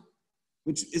takut,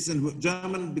 which is in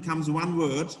German becomes one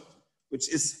word, which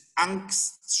is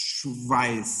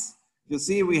Angstschweiß. You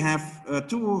see we have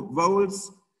 2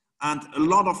 vowels and a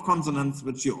lot of consonants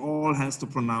which you all has to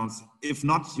pronounce. If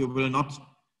not, you will not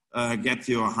get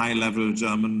your high-level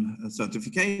German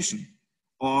certification.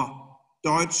 Or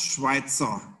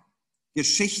Deutsch-Schweizer,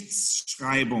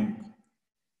 Geschichtsschreibung,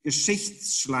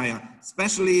 Geschichtsschleier,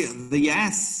 especially the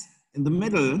S in the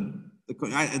middle,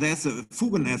 there's a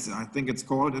Fugen S, I think it's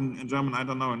called in German, I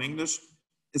don't know in English,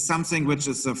 is something which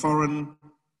is a foreign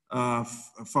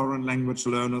foreign language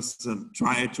learners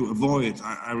try to avoid.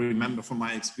 I remember from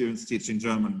my experience teaching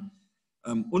German.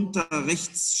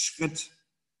 Unterrichtsschritt.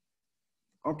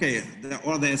 Okay,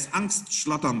 or there's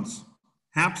angstschlotternd.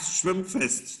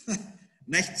 Herbstschwimmfest.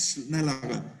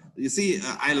 Nächtschnellere. You see,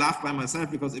 I laugh by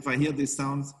myself because if I hear these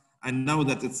sounds, I know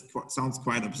that it sounds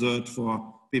quite absurd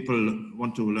for people who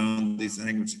want to learn this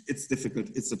language. It's difficult,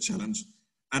 it's a challenge.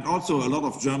 And also a lot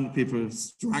of German people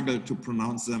struggle to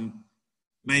pronounce them,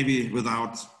 maybe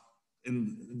without,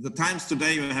 in the times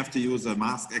today you have to use a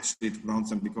mask actually to pronounce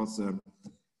them because,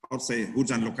 how to say,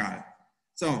 Hujan Lokal.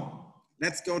 So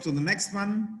let's go to the next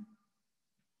one.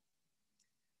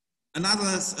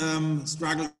 Another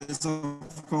struggle is,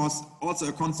 of course, also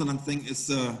a consonant thing is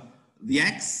the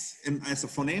X as a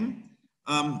phoneme,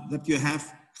 that you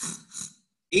have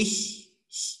ich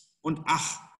und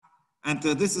ach. And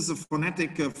this is a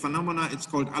phonetic phenomena. It's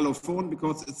called allophone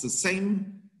because it's the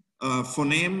same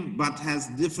phoneme but has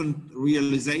different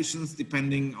realizations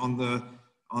depending on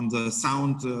the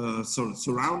sound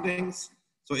surroundings.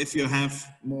 So if you have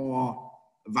more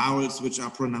vowels which are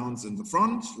pronounced in the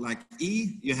front, like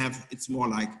E, it's more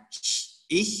like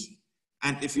ich.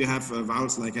 And if you have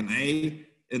vowels like an A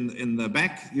in the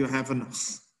back, you have an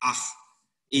ach,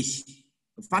 ich.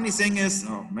 The funny thing is,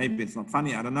 or maybe it's not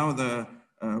funny, I don't know,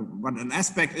 but an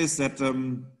aspect is that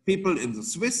people in the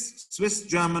Swiss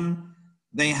German,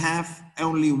 they have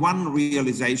only one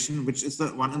realization, which is the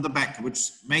one in the back,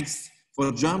 which makes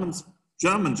for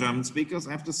German speakers,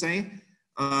 I have to say,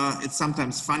 it's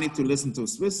sometimes funny to listen to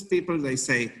Swiss people. They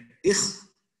say ich.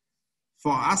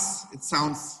 For us, it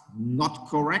sounds not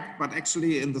correct, but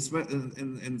actually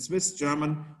in Swiss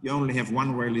German, you only have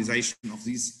one realization of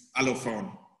these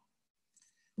allophone.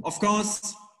 Of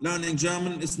course, learning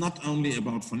German is not only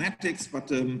about phonetics,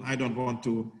 but I don't want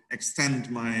to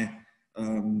extend my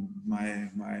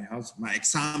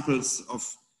examples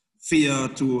of fear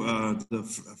to the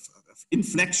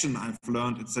inflection I've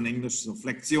learned. It's in English, so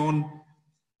flexion,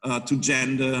 to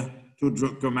gender, to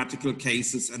grammatical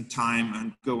cases and time,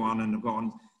 and go on and go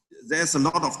on. There's a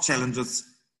lot of challenges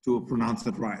to pronounce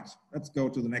it right. Let's go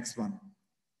to the next one.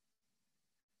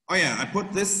 Oh yeah, I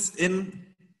put this in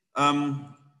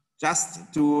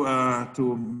just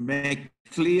to make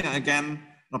clear again,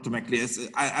 not to make clear,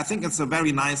 I think it's a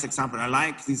very nice example. I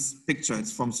like this picture.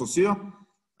 It's from Saussure,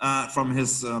 from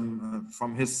his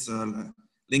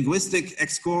linguistic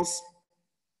excourse,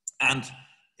 and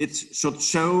it should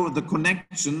show the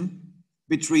connection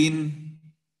between,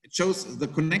 it shows the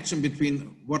connection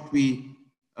between what we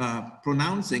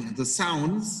pronouncing, the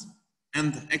sounds,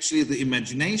 and actually the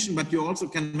imagination, but you also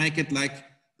can make it like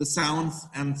the sounds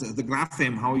and the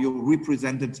grapheme, how you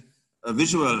represent it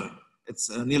visual. It's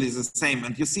nearly the same.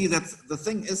 And you see that the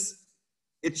thing is,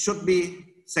 it should be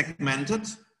segmented.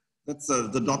 That's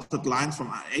the dotted lines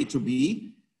from A to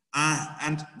B.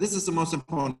 And this is the most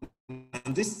important.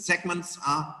 And these segments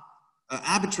are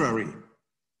arbitrary.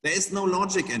 There is no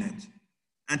logic in it.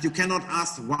 And you cannot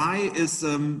ask why is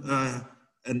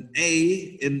an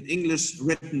A in English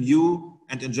written U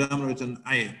and in German written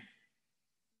I.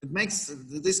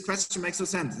 This question makes no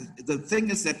sense. The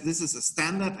thing is that this is a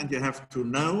standard and you have to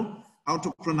know how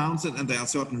to pronounce it, and there are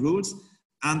certain rules.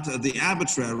 And the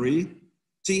arbitrarity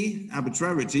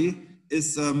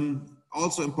is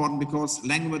also important because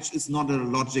language is not a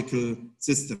logical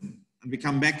system. And we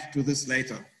come back to this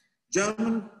later.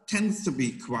 German tends to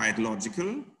be quite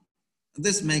logical.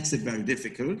 This makes it very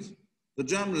difficult. The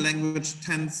German language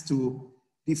tends to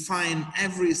define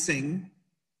everything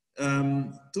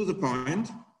to the point,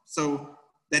 so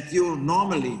that you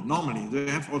normally, you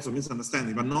have also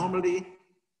misunderstanding, but normally,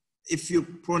 if you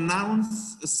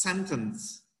pronounce a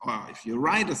sentence, or if you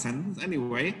write a sentence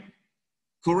anyway,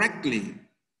 correctly,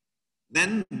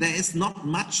 then there is not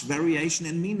much variation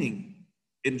in meaning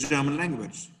in German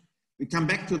language. We come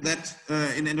back to that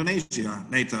in Indonesia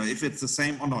later, if it's the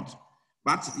same or not.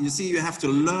 But you see, you have to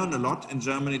learn a lot in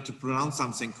Germany to pronounce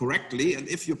something correctly. And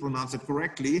if you pronounce it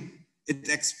correctly, it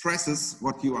expresses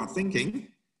what you are thinking.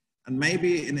 And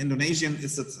maybe in Indonesian,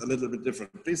 it's a little bit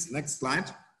different. Please, next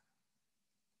slide.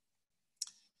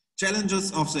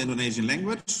 Challenges of the Indonesian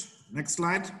language. Next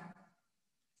slide.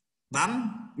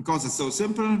 None, because it's so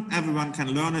simple. Everyone can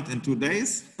learn it in 2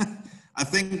 days. I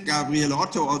think Gabriele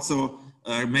Otto also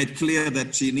made clear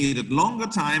that she needed longer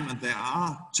time, and there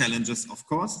are challenges, of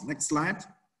course. Next slide.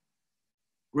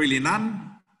 Really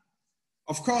none.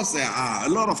 Of course, there are a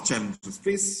lot of challenges.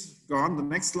 Please go on the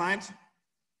next slide.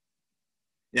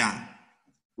 Yeah,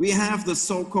 we have the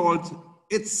so-called,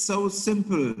 it's so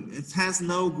simple, it has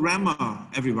no grammar,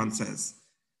 everyone says.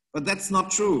 But that's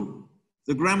not true.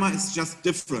 The grammar is just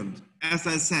different. As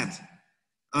I said,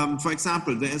 For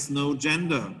example, there is no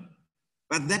gender,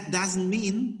 but that doesn't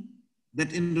mean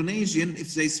that Indonesian,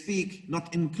 if they speak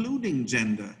not including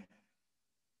gender,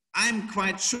 I'm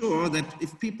quite sure that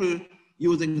if people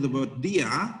using the word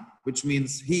dia, which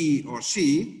means he or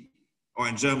she, or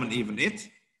in German even it,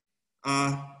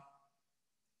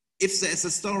 if there's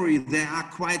a story, they are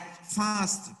quite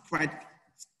fast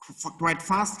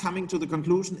coming to the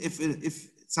conclusion if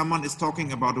someone is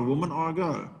talking about a woman or a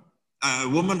girl, a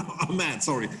woman or a man,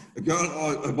 sorry, a girl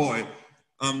or a boy.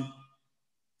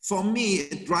 For me,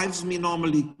 it drives me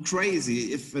normally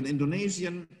crazy if an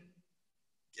Indonesian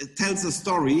tells a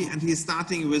story and he's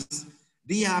starting with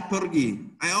dia pergi.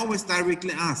 I always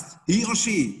directly ask, he or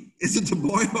she, is it a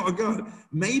boy or a girl?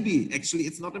 Maybe, actually,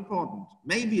 it's not important.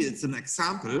 Maybe it's an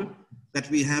example that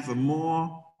we have a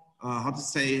more,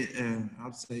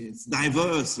 it's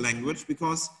diverse language,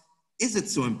 because is it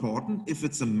so important if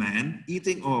it's a man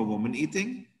eating or a woman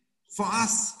eating? For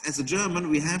us, as a German,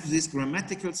 we have this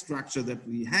grammatical structure that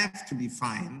we have to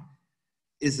define.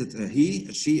 Is it a he,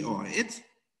 a she, or a it?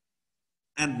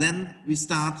 And then we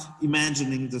start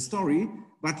imagining the story,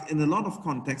 but in a lot of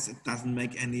contexts, it doesn't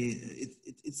make any,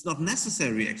 it's not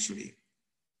necessary actually.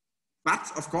 But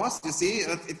of course, you see,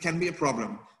 it can be a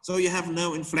problem. So you have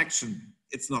no inflection.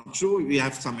 It's not true. We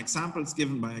have some examples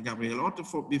given by Gabriele Otto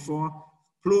before.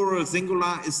 Plural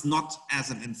singular is not as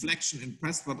an inflection in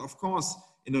past, but of course,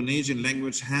 Indonesian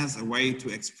language has a way to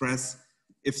express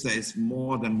if there is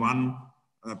more than one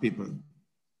people.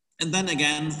 And then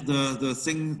again, the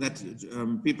thing that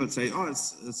people say, oh,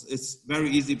 it's very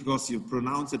easy because you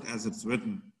pronounce it as it's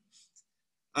written.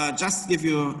 Just give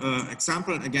you an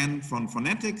example again from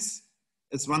phonetics.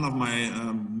 It's one of my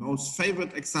most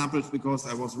favorite examples because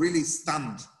I was really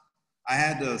stunned. I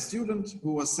had a student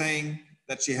who was saying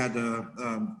that she had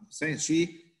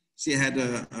she had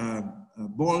a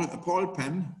ball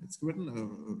pen, it's written,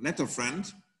 a letter friend,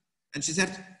 and she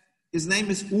said, his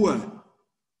name is Uhr.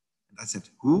 And I said,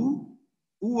 who?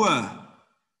 Uhr.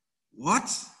 What?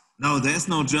 No, there's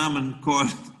no German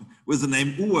called with the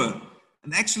name Uhr.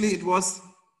 And actually it was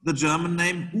the German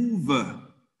name Uwe.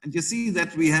 And you see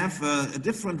that we have a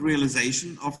different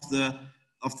realization of the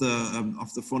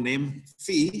phoneme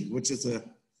phi, which is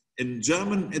in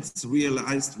German, it's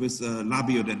realized with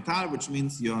labiodental, which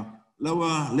means your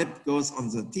lower lip goes on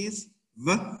the teeth.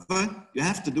 V, you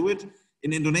have to do it.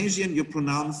 In Indonesian, you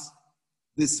pronounce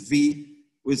this V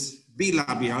with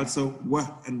bilabial, so w,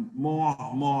 and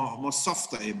more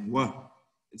softer even, w.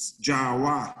 It's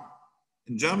Jawa.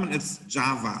 In German, it's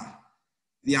Java,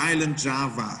 the island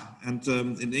Java. And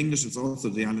in English, it's also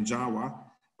the island Java.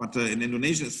 But in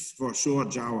Indonesian, it's for sure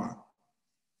Jawa.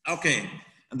 Okay,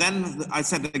 and then I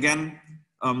said again,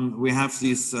 we have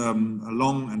these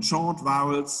long and short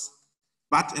vowels.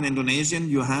 But in Indonesian,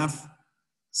 you have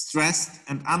stressed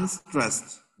and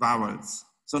unstressed vowels.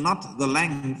 So not the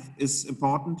length is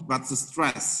important, but the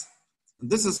stress. And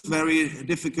this is very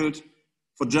difficult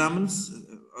for Germans,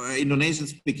 Indonesians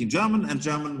speaking German, and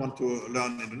German want to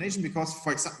learn Indonesian because,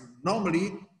 for example,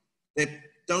 normally they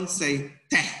don't say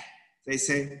teh, they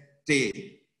say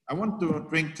te. I want to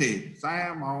drink tea.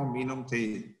 Saya mau minum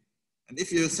tea. And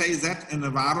if you say that in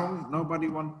a warung, nobody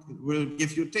will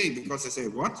give you tea because they say,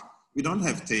 what? We don't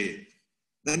have tea.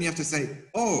 Then you have to say,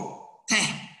 oh, teh.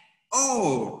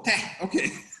 Oh, teh.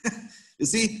 Okay. You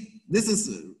see, this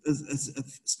is,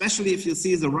 especially if you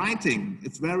see the writing,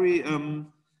 it's very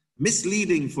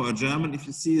misleading for a German. If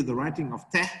you see the writing of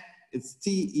teh, it's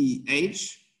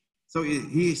T-E-H. So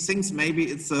he thinks maybe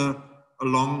it's a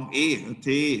long E, a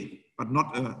T, but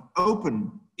not an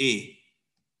open E,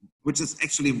 which is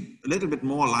actually a little bit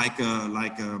more like a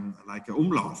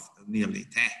umlaut, nearly,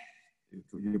 teh,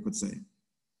 you could say.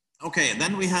 Okay,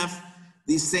 then we have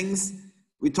these things.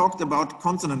 We talked about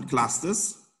consonant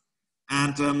clusters,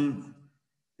 and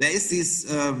there is this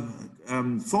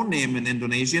phoneme in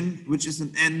Indonesian, which is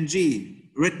an NG,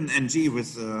 written NG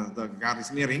with the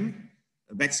garis miring,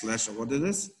 a backslash or what it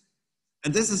is.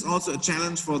 And this is also a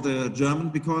challenge for the German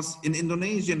because in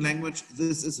Indonesian language,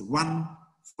 this is one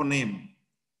phoneme,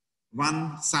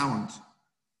 one sound,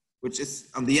 which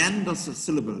is on the end of the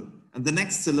syllable. And the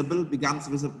next syllable begins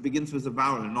with a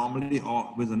vowel normally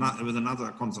or with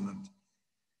another consonant.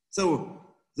 So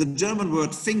the German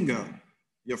word finger,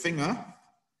 your finger,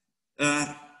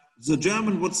 the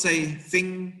German would say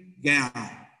Finger,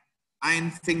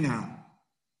 ein Finger.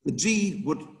 The G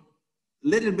would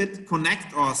little bit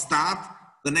connect or start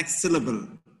the next syllable.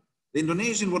 The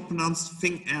Indonesian would pronounce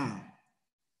Finger,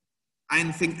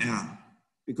 ein Finger,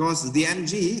 because the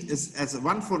NG is as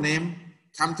one phoneme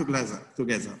come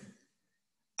together.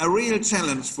 A real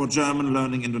challenge for German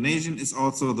learning Indonesian is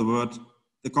also the word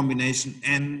the combination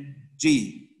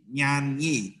N-G,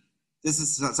 nyan-yi. This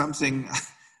is something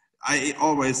I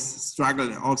always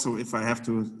struggle also if I have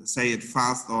to say it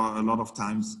fast or a lot of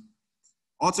times.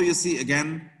 Also, you see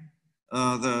again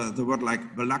the word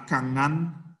like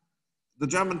belakangan. The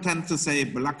German tend to say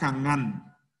belakangan,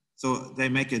 so they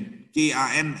make it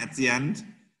G-A-N at the end,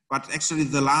 but actually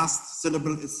the last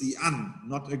syllable is the an,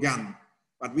 not a gun.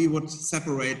 But we would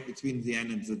separate between the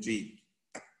N and the G.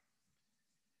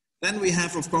 Then we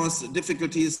have, of course,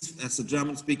 difficulties as a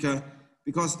German speaker,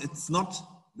 because it's not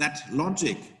that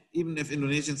logic. Even if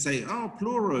Indonesians say, oh,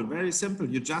 plural, very simple,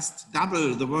 you just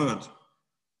double the word.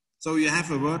 So you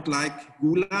have a word like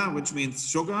gula, which means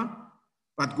sugar,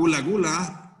 but gula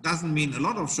gula doesn't mean a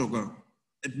lot of sugar.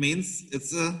 It means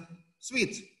it's a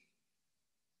sweet.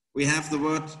 We have the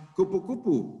word kupu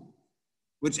kupu,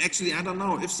 which actually, I don't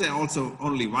know if there also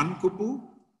only one kupu.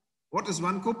 What is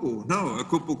one kupu? No, a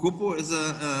kupu kupu is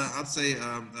I'd say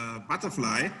a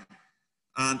butterfly.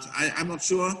 And I'm not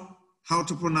sure how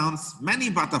to pronounce many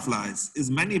butterflies.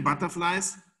 Is many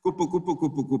butterflies kupu kupu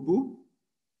kupu kupu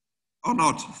or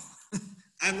not?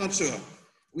 I'm not sure.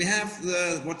 We have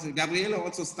what Gabriele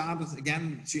also started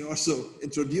again. She also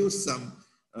introduced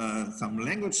some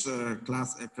language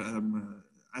class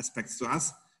aspects to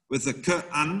us with the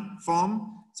ke-an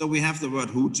form. So we have the word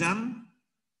hujan,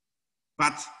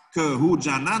 but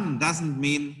ke-hujanan doesn't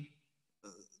mean,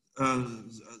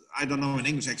 I don't know in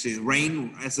English actually,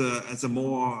 rain as a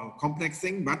more complex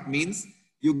thing, but means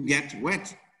you get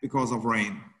wet because of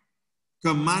rain.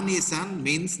 Kemanisan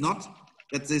means not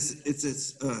that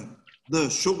it's the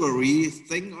sugary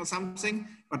thing or something,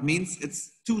 but means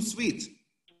it's too sweet.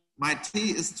 My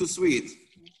tea is too sweet.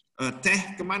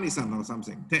 Teh kemanisan or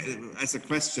something, as a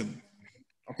question.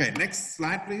 Okay, next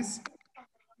slide, please.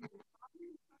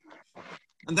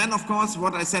 And then, of course,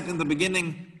 what I said in the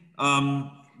beginning,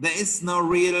 there is no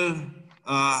real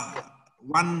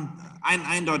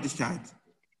Eindeutigkeit.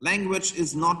 Language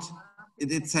is not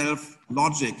in itself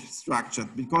logic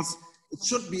structured, because it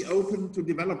should be open to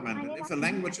development. And if a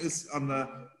language is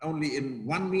only in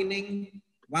one meaning,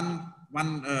 one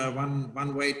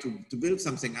way to build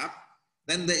something up,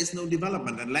 then there is no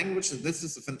development. And language, this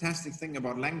is a fantastic thing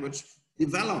about language,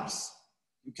 develops.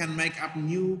 You can make up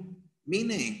new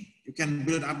meaning. You can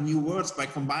build up new words by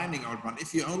combining out one.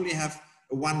 If you only have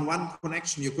a one-one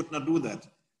connection, you could not do that.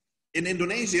 In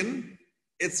Indonesian,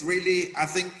 it's really, I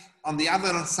think, on the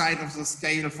other side of the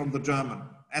scale from the German.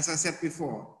 As I said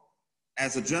before,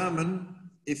 as a German,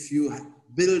 if you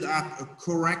build up a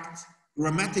correct,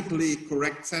 grammatically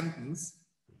correct sentence,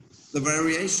 the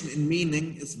variation in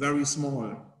meaning is very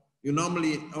small. You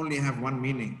normally only have one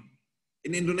meaning.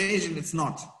 In Indonesian, it's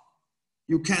not.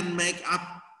 You can make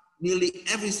up nearly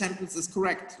every sentence is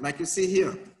correct, like you see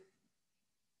here.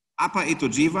 Apa itu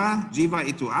jiwa, jiwa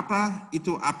itu apa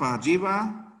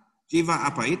jiwa, jiwa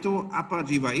apa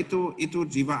jiwa itu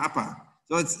jiwa apa.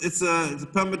 So it's a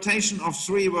permutation of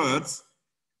 3 words,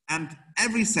 and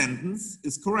every sentence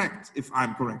is correct, if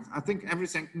I'm correct. I think every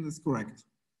sentence is correct.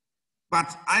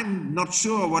 But I'm not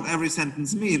sure what every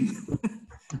sentence means.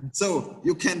 So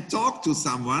you can talk to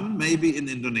someone, maybe in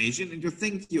Indonesian, and you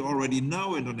think you already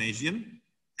know Indonesian,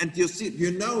 and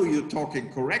you know you're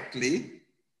talking correctly,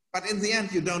 but in the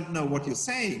end, you don't know what you're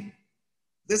saying.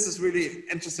 This is really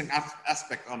interesting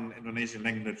aspect on Indonesian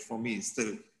language for me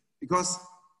still, because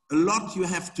a lot you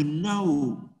have to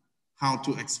know how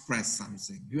to express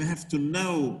something. You have to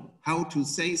know how to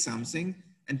say something,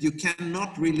 and you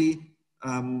cannot really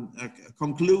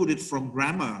conclude it from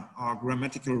grammar or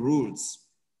grammatical rules.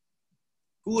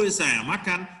 Kue saya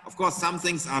makan, of course, some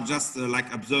things are just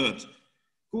like absurd.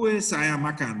 Kue saya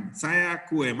makan, saya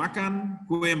kue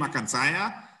makan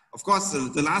saya. Of course,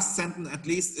 the last sentence at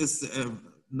least is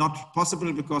not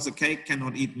possible because a cake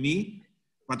cannot eat me,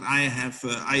 but I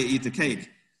eat a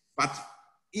cake. But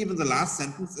even the last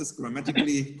sentence is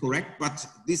grammatically correct, but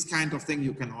this kind of thing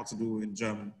you can also do in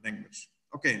German language.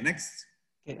 Okay, next.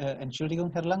 Okay,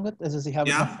 Entschuldigung, Herr Langguth, also Sie haben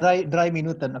noch 3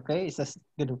 Minuten, okay? Ist das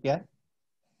genug, ja?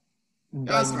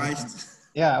 Ja, es reicht.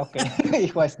 Ja, okay.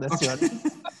 Ich weiß das schon.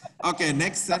 Okay,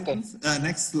 next sentence,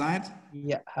 next slide.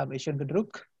 Ja, habe ich schon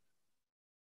gedruckt.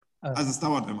 Also es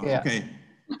dauert immer, ja. Okay.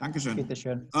 Dankeschön. Bitte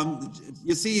schön.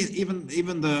 You see,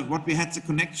 even what we had the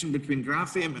connection between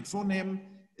Graphem and Phonem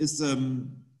is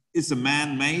a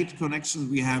man-made connection.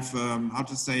 We have, how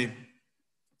to say,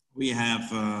 we have,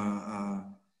 I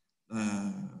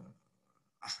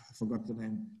forgot the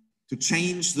name, to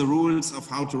change the rules of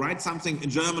how to write something. In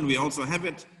German, we also have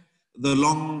it. The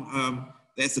long,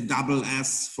 there's a double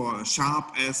S for a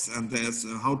sharp S, and there's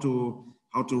how to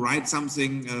write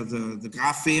something. The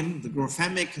grapheme, the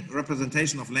graphemic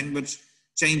representation of language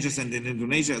changes. And in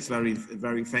Indonesia, it's very,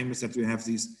 very famous that we have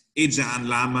these ejaan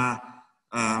lama,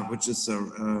 which is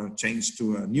changed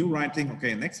to a new writing.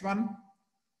 Okay, next one.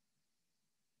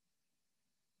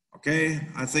 Okay,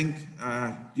 I think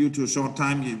due to a short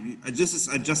time, I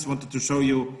just wanted to show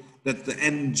you that the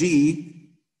NG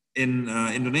in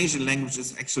Indonesian language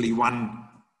is actually one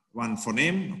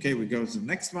phoneme. Okay, we go to the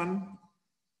next one.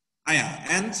 Ah, yeah,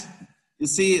 and you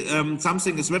see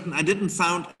something is written. I didn't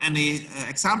found any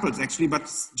examples actually, but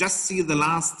just see the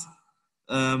last.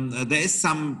 There is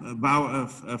some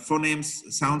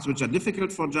phonemes, sounds which are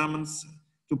difficult for Germans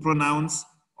to pronounce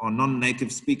or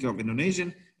non-native speaker of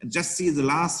Indonesian. And just see the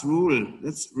last rule.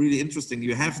 That's really interesting.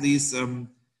 You have these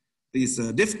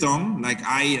diphthong like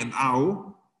I and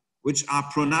au, which are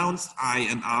pronounced I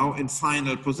and au in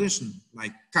final position,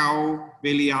 like kau,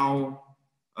 beliau.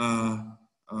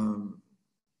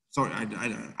 Sorry,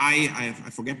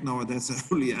 I forget now. There's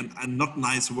only a not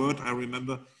nice word I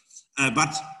remember,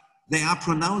 but they are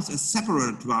pronounced as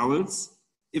separate vowels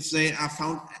if they are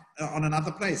found on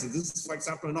another place. And this is, for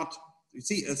example, not. You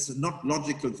see, it's a not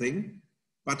logical thing.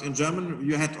 But in German,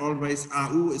 you had always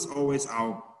au is always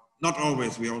au. Not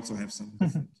always, we also have some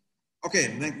different.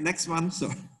 Okay, next one. So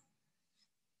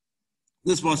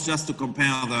this was just to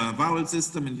compare the vowel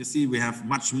system, and you see we have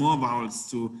much more vowels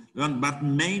to learn, but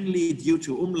mainly due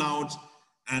to umlaut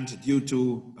and due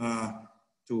to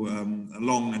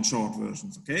long and short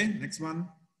versions. Okay, next one.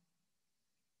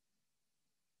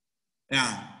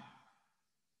 Yeah,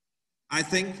 I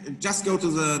think just go to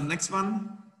the next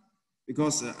one.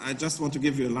 Because I just want to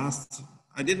give you a last,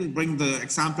 I didn't bring the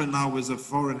example now with a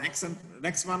foreign accent.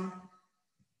 Next one.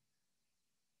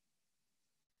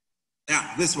 Yeah,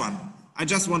 this one. I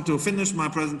just want to finish my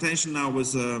presentation now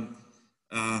with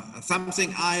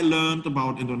something I learned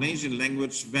about Indonesian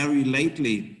language very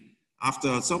lately.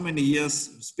 After so many years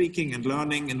speaking and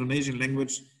learning Indonesian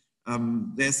language,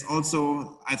 there's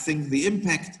also, I think, the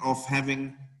impact of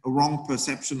having a wrong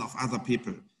perception of other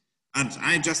people. And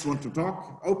I just want to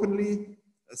talk openly.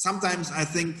 Sometimes I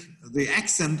think the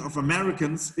accent of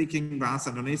Americans speaking Bahasa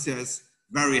Indonesia is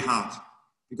very hard,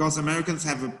 because Americans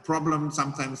have a problem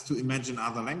sometimes to imagine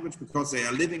other language because they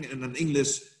are living in an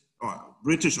English or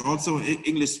British also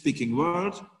English speaking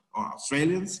world, or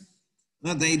Australians.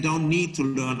 They don't need to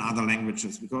learn other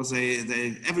languages because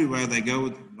they everywhere they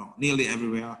go, nearly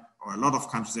everywhere, or a lot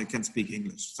of countries, they can speak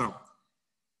English. So,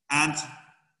 and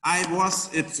I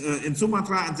was in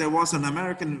Sumatra, and there was an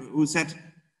American who said,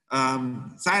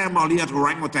 "Saya mau lihat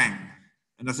orangutan,"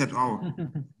 and I said, "Oh,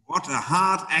 what a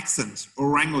hard accent,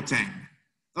 orangutan."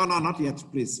 No, not yet,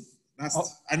 please.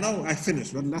 I know I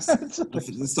finished, but last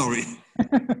the story.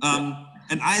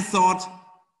 And I thought,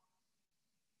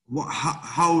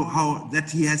 how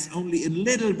that he has only a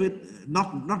little bit,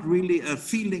 not really a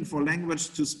feeling for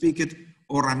language to speak it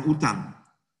orangutan.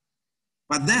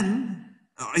 But then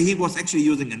he was actually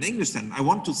using an English sentence. I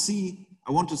want to see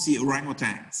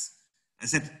orangutans. I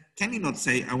said, can you not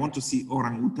say I want to see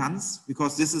orangutans,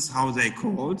 because this is how they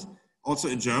called, also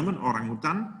in German,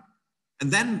 orangutan.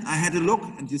 And then I had a look,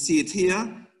 and you see it here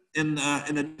in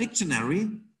a dictionary.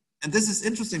 And this is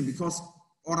interesting because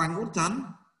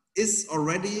orangutan is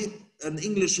already an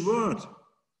English word,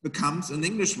 becomes an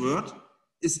English word,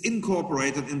 is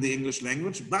incorporated in the English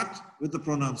language, but with the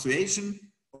pronunciation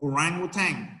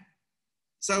orangutan.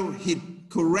 So he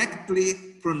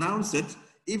correctly pronounced it,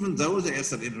 even though there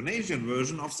is an Indonesian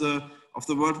version of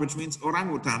the word which means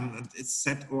orangutan, and it's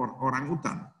said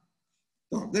orangutan.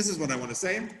 So this is what I want to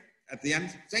say at the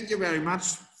end. Thank you very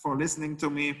much for listening to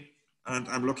me, and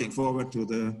I'm looking forward to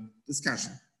the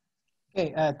discussion.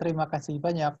 Oke, terima kasih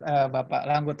banyak Bapak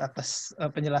Langguth atas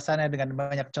penjelasannya dengan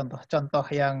banyak contoh-contoh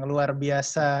yang luar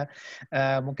biasa.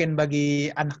 Mungkin bagi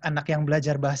anak-anak yang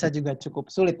belajar bahasa juga cukup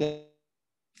sulit ya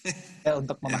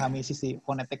untuk memahami sisi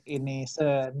fonetik ini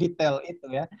sedetail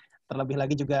itu ya. Terlebih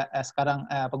lagi juga sekarang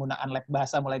penggunaan lab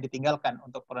bahasa mulai ditinggalkan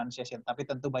untuk pronunciation, tapi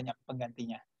tentu banyak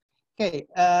penggantinya. Oke,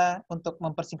 untuk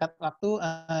mempersingkat waktu,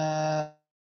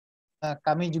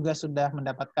 kami juga sudah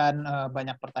mendapatkan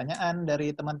banyak pertanyaan dari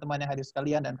teman-teman yang hadir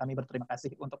sekalian, dan kami berterima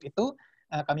kasih untuk itu.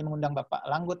 Kami mengundang Bapak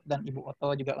Langguth dan Ibu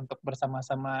Otto juga untuk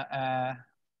bersama-sama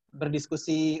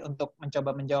berdiskusi untuk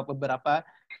mencoba menjawab beberapa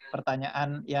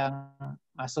pertanyaan yang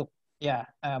masuk. Ya,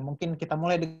 mungkin kita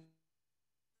mulai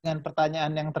dengan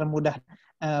pertanyaan yang termudah.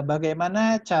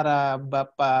 Bagaimana cara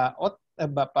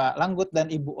Bapak Langguth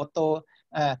dan Ibu Otto,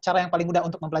 cara yang paling mudah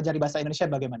untuk mempelajari bahasa Indonesia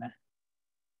bagaimana?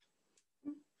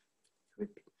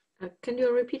 Can you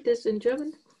repeat this in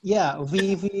German? Ja,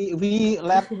 wie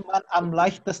lernt man am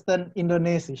leichtesten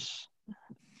Indonesisch?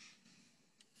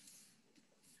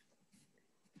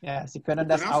 Ja, Sie können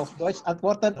das auf Deutsch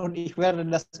antworten und ich werde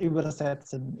das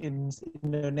übersetzen ins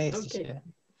Indonesische. Okay.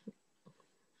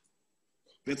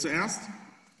 Wer zuerst?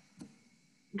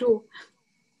 Du.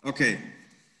 Okay.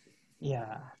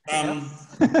 Ja.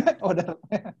 Oder?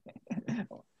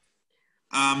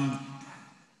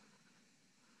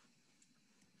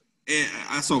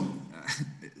 Achso,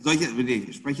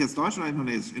 ich spreche jetzt Deutsch oder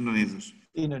Indonesisch? Indonesisch.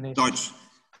 Indonesisch. Deutsch.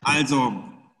 Also,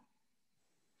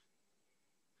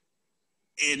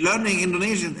 learning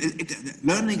Indonesian,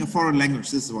 learning a foreign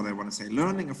language, this is what I want to say.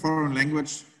 Learning a foreign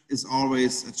language is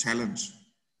always a challenge.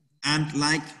 And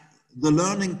like the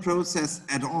learning process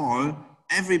at all,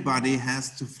 everybody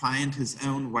has to find his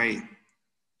own way.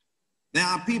 There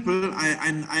are people,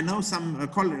 I know some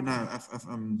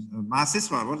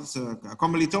mahasiswa, what is a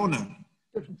kommilitone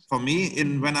for me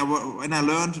when I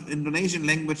learned Indonesian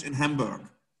language in Hamburg.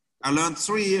 I learned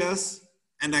 3 years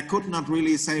and I could not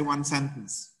really say one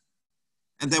sentence.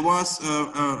 And there was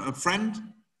a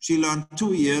friend, she learned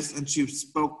 2 years and she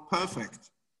spoke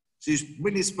perfect. She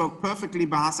really spoke perfectly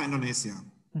Bahasa Indonesia.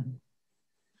 Mm-hmm.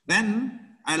 Then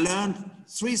I learned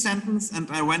 3 sentences and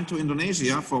I went to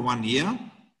Indonesia for 1 year.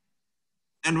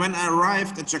 And when I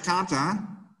arrived at Jakarta,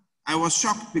 I was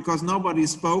shocked because nobody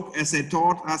spoke as they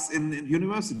taught us in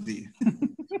university.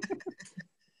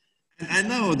 And I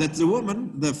know that the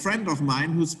woman, the friend of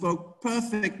mine who spoke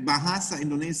perfect Bahasa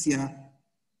Indonesia,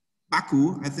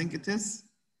 Baku, I think it is,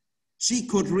 she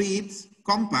could read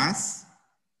Kompas,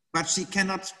 but she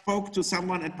cannot speak to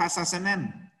someone at Pasar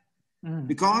Senen.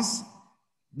 Because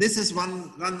this is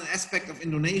one aspect of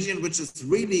Indonesian which is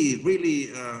really,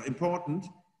 really important.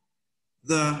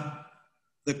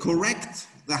 The correct,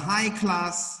 the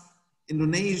high-class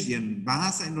Indonesian,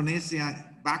 Bahasa Indonesia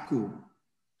Baku,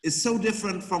 is so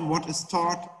different from what is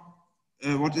taught,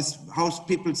 how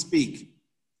people speak.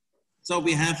 So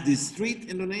we have the street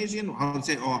Indonesian, how to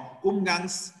say, or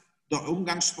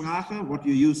Umgangssprache, what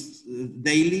you use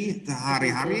daily, the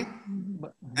hari-hari.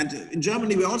 And in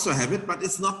Germany we also have it, but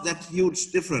it's not that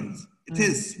huge difference. It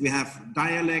is, we have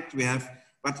dialect,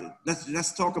 but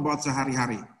let's talk about the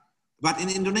hari-hari. But in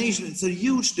Indonesian, it's a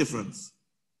huge difference.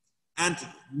 And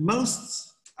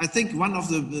I think one of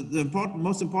the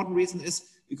most important reason is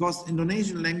because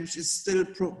Indonesian language is still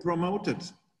promoted.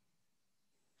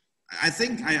 I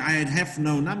think I have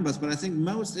no numbers, but I think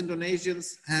most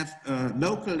Indonesians have a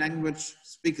local language,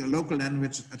 speak a local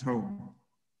language at home.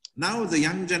 Now the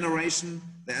young generation,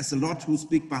 there's a lot who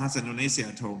speak Bahasa Indonesia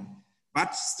at home.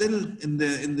 But still in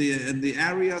the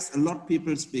areas, a lot of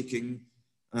people speaking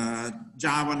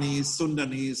Javanese,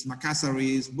 Sundanese,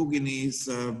 Makassaris, Buginese,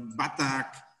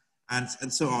 Batak,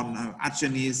 and so on,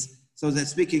 Acehnese. So they're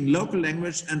speaking local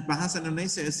language, and Bahasa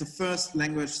Indonesia is the first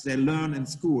language they learn in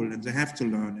school, and they have to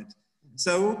learn it.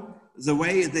 So the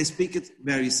way they speak it,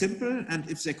 very simple, and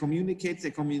if they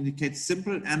communicate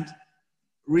simple and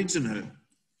regional.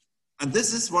 And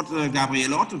this is what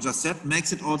Gabriele Otto just said,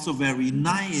 makes it also very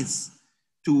nice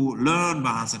to learn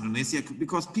Bahasa Indonesia,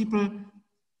 because people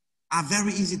are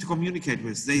very easy to communicate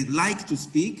with. They like to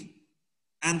speak,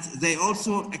 and they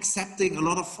also accepting a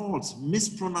lot of faults,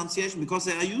 mispronunciation, because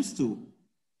they are used to.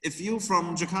 If you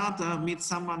from Jakarta meet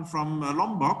someone from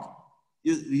Lombok,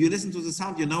 you listen to the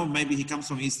sound, you know, maybe he comes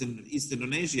from East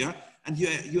Indonesia, and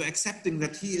you're accepting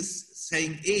that he is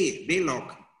saying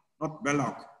belok, not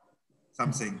belok,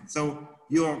 something. So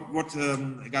what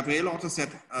Gabriele Otto said,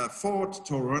 fault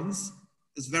tolerance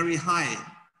is very high.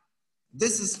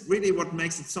 This is really what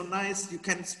makes it so nice. You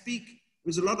can speak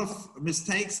with a lot of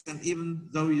mistakes, and even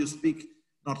though you speak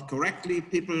not correctly,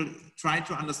 people try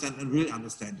to understand and will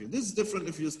understand you. This is different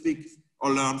if you speak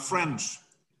or learn French.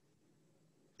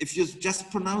 If you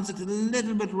just pronounce it a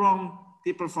little bit wrong,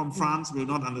 people from France will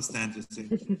not understand this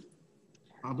thing.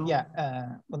 Ya,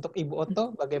 untuk Ibu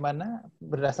Otto, bagaimana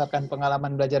berdasarkan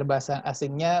pengalaman belajar bahasa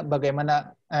asingnya,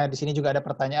 bagaimana di sini juga ada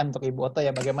pertanyaan untuk Ibu Otto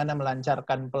ya, bagaimana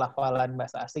melancarkan pelafalan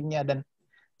bahasa asingnya dan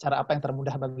cara apa yang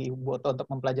termudah bagi Ibu Otto untuk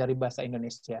mempelajari bahasa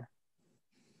Indonesia?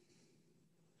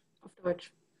 Auf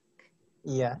Deutsch.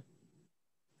 Iya.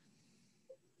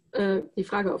 Die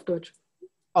Frage auf Deutsch.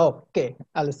 Okay,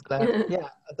 alles klar.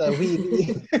 Ja, also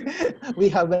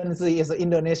wie haben Sie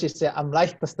Indonesisch am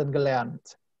leichtesten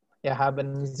gelernt? Ja,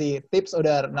 haben Sie Tipps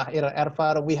oder nach Ihrer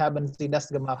Erfahrung, wie haben Sie das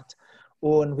gemacht?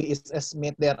 Und wie ist es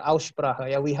mit der Aussprache?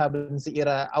 Ja, wie haben Sie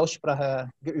Ihre Aussprache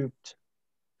geübt?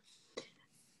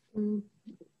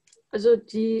 Also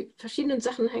die verschiedenen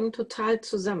Sachen hängen total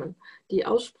zusammen. Die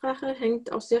Aussprache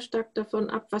hängt auch sehr stark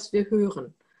davon ab, was wir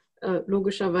hören.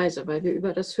 Logischerweise, weil wir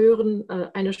über das Hören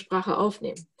eine Sprache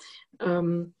aufnehmen.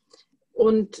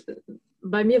 Und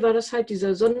bei mir war das halt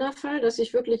dieser Sonderfall, dass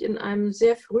ich wirklich in einem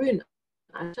sehr frühen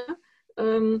Alter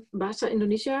Bahasa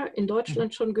Indonesia in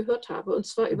Deutschland schon gehört habe, und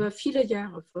zwar über viele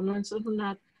Jahre, von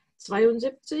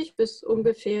 1972 bis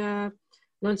ungefähr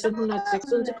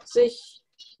 1976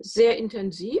 sehr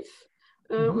intensiv.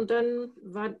 Und dann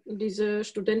war diese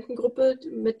Studentengruppe,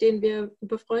 mit denen wir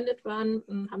befreundet waren,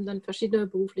 haben dann verschiedene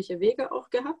berufliche Wege auch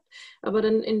gehabt. Aber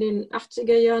dann in den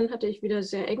 80er Jahren hatte ich wieder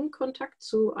sehr engen Kontakt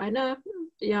zu einer,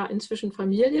 ja, inzwischen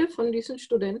Familie von diesen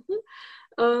Studenten.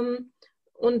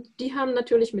 Und die haben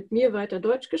natürlich mit mir weiter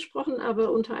Deutsch gesprochen,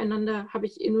 aber untereinander habe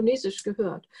ich Indonesisch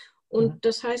gehört. Und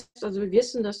das heißt, also wir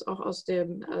wissen das auch aus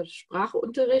dem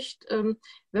Sprachunterricht,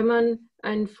 wenn man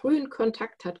einen frühen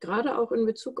Kontakt hat, gerade auch in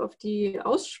Bezug auf die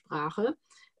Aussprache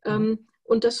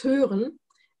und das Hören,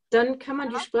 dann kann man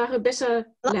die Sprache besser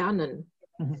lernen.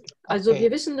 Also wir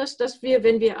wissen, dass wir,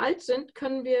 wenn wir alt sind,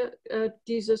 können wir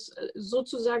dieses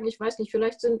sozusagen, ich weiß nicht,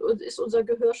 vielleicht ist unser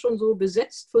Gehör schon so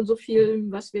besetzt von so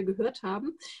viel, was wir gehört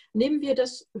haben, nehmen wir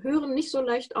das Hören nicht so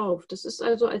leicht auf. Das ist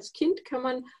also, als Kind kann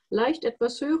man leicht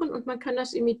etwas hören und man kann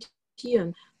das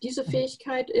imitieren. Diese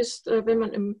Fähigkeit ist, wenn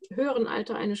man im höheren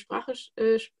Alter eine Sprache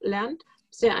lernt,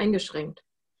 sehr eingeschränkt.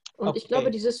 Und ich glaube,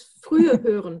 dieses frühe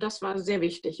Hören, das war sehr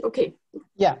wichtig. Okay.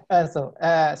 Ya,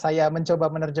 saya mencoba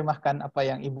menerjemahkan apa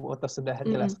yang Ibu Otto sudah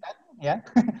jelaskan, ya.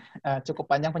 Cukup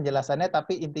panjang penjelasannya,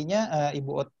 tapi intinya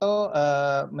Ibu Otto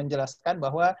menjelaskan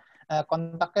bahwa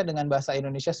kontaknya dengan bahasa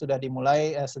Indonesia sudah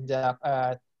dimulai sejak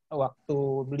waktu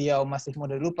beliau masih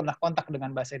muda dulu, pernah kontak dengan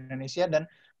bahasa Indonesia, dan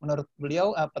menurut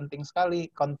beliau penting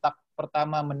sekali kontak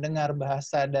pertama mendengar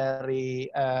bahasa dari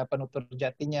penutur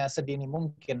jatinya sedini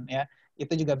mungkin, ya.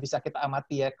 Itu juga bisa kita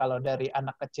amati ya, kalau dari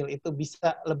anak kecil itu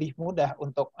bisa lebih mudah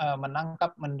untuk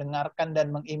menangkap, mendengarkan, dan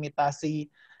mengimitasi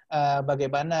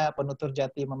bagaimana penutur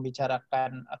jati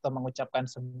membicarakan atau mengucapkan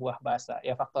sebuah bahasa.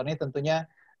 Ya, faktor ini tentunya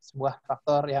sebuah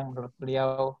faktor yang menurut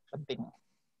beliau penting.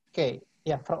 Oke,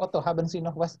 ja, Frau Otto, haben Sie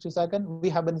noch was zu sagen?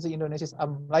 Wie haben Sie Indonesisch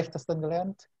am leichtesten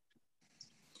gelernt?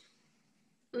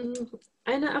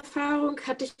 Eine Erfahrung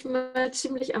hatte ich mal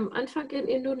ziemlich am Anfang in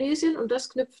Indonesien, und das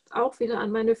knüpft auch wieder an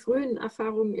meine frühen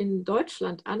Erfahrungen in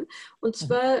Deutschland an. Und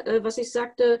zwar, was ich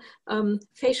sagte,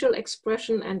 facial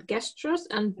expression and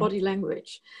gestures and body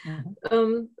language.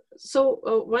 So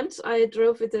once I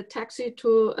drove with a taxi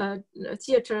to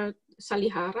Theater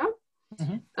Salihara,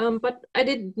 but I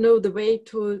didn't know the way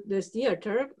to the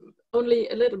theater, only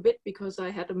a little bit because I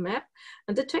had a map.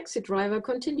 And the taxi driver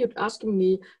continued asking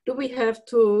me, do we have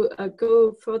to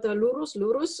go further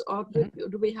lurus, or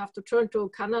do we have to turn to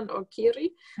kanan or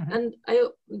kiri? And I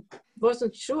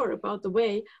wasn't sure about the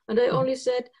way. And I only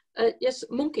said, yes,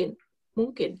 mungkin.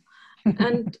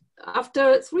 And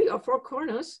after 3 or 4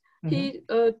 corners, he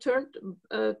turned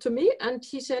to me and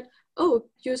he said, oh,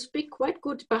 you speak quite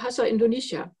good Bahasa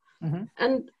Indonesia.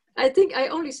 And I think I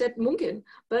only said mungkin,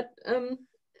 but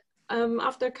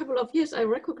after a couple of years, I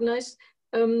recognized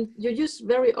you use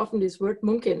very often this word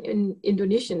mungkin in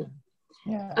Indonesian.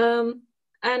 Yeah.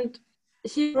 And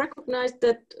he recognized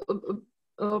that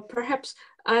perhaps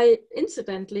I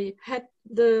incidentally had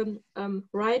the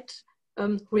right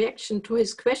reaction to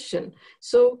his question.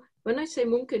 So when I say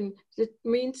mungkin, it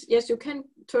means, yes, you can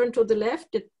turn to the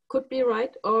left, it could be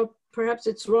right, or perhaps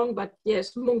it's wrong, but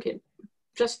yes, mungkin,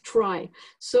 just try.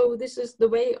 So this is the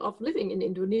way of living in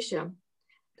Indonesia.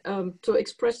 To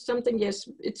express something, yes,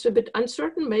 it's a bit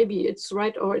uncertain, maybe it's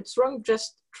right or it's wrong,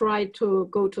 just try to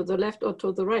go to the left or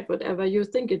to the right, whatever you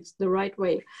think it's the right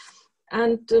way.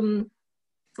 And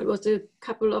it was a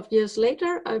couple of years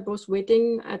later, I was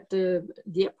waiting at the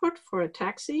airport for a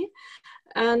taxi,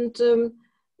 and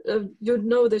you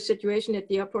know the situation at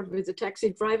the airport with the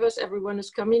taxi drivers, everyone is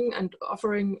coming and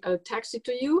offering a taxi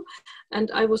to you,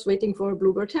 and I was waiting for a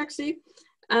Bluebird taxi.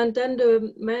 And then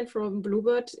the man from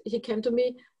Bluebird, he came to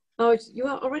me, oh, you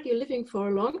are already living for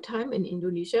a long time in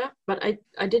Indonesia, but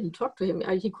I didn't talk to him.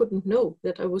 He couldn't know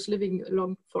that I was living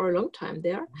for a long time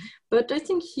there. But I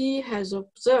think he has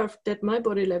observed that my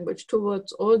body language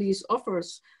towards all these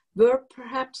offers were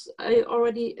perhaps I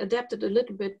already adapted a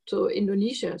little bit to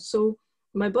Indonesia. So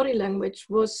my body language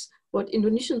was what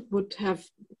Indonesians would have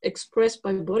expressed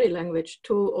by body language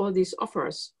to all these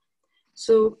offers.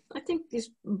 So I think this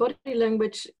body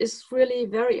language is really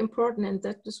very important, and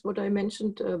that is what I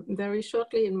mentioned very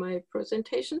shortly in my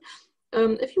presentation.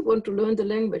 If you want to learn the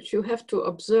language, you have to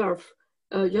observe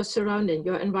your surrounding,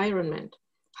 your environment,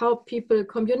 how people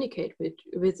communicate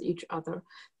with each other.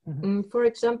 For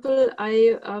example,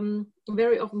 I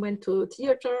very often went to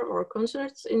theater or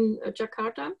concerts in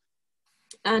Jakarta.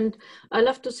 And I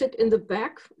love to sit in the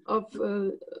back of,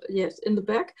 in the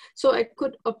back, so I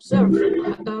could observe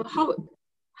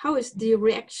how is the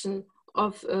reaction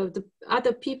of the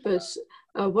other people's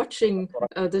watching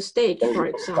the stage, for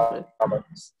example.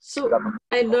 So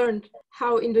I learned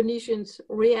how Indonesians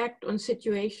react on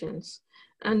situations.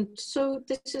 And so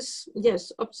this is,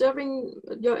 yes, observing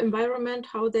your environment,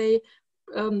 how they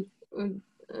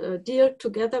deal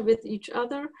together with each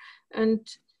other. And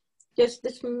yes,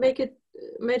 this made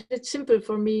it simple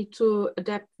for me to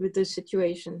adapt with the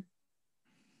situation.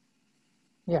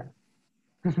 Ya.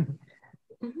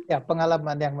 Ya,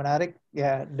 pengalaman yang menarik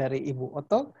ya dari Ibu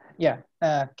Otto. Ya,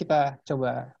 kita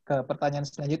coba ke pertanyaan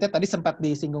selanjutnya. Tadi sempat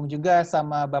disinggung juga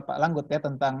sama Bapak Langguth ya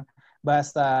tentang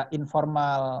bahasa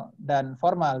informal dan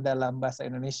formal dalam bahasa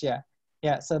Indonesia.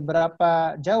 Ya,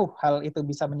 seberapa jauh hal itu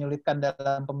bisa menyulitkan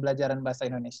dalam pembelajaran bahasa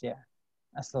Indonesia?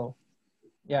 So,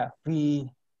 ja,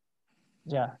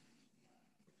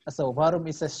 so warum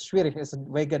ist es schwierig,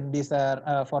 wegen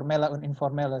dieser formelle und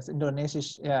informelle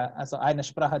Indonesisch, ja, also eine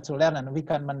Sprache zu lernen? Wie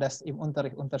kann man das im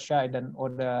Unterricht unterscheiden?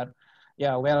 Oder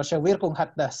ja, welche Wirkung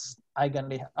hat das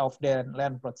eigentlich auf den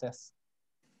Lernprozess?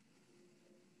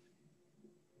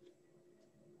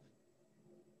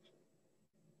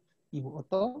 Ibu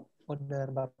Otto oder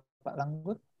Bapak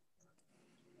Langguth?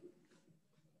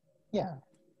 Ja.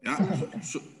 Ja,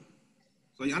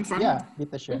 soll ich anfangen? Ja,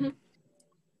 bitte schön.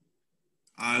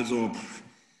 Also,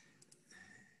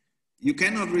 you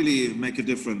cannot really make a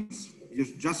difference. You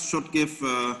just should give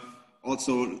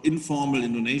also informal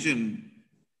Indonesian,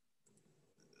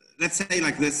 let's say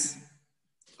like this,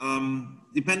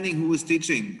 depending who is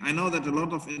teaching. I know that a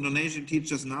lot of Indonesian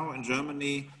teachers now in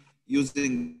Germany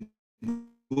using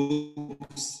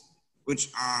books which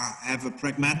have a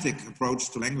pragmatic approach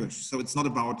to language. So it's not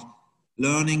about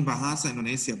learning Bahasa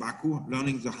Indonesia Baku,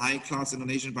 learning the high class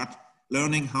Indonesian, but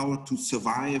learning how to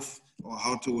survive or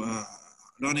how to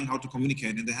learning how to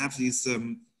communicate. And they have these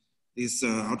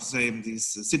how to say,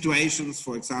 these situations,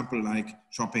 for example, like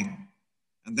shopping.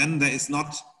 And then there is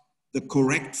not the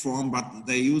correct form, but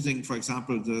they're using, for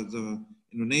example, the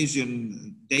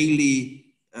Indonesian daily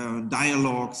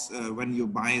dialogues when you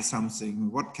buy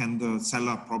something. What can the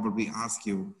seller probably ask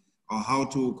you? Or how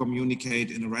to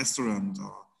communicate in a restaurant?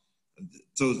 Or,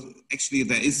 so actually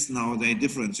there is now, they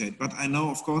differentiate. But I know,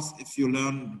 of course, if you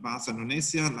learn Bahasa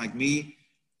Indonesia, like me,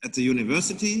 at the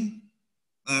university,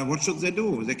 what should they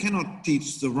do? They cannot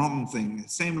teach the wrong thing.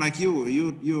 Same like you.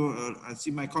 I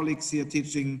see my colleagues here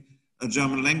teaching a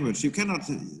German language. You cannot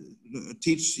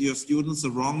teach your students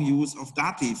the wrong use of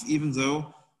dative, even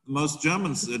though most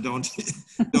Germans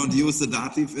don't use the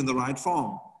dative in the right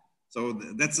form. So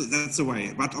that's the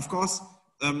way. But of course,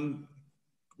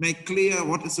 make clear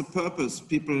what is the purpose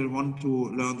people want to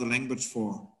learn the language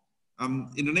for.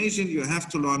 Indonesian, you have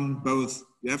to learn both.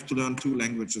 You have to learn two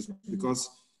languages, because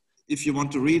if you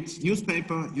want to read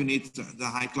newspaper, you need the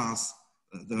high class,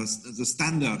 the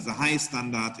standard, the high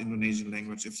standard Indonesian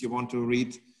language. If you want to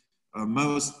read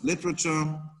most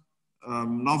literature,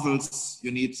 novels,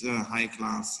 you need high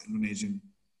class Indonesian.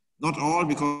 Not all,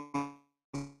 because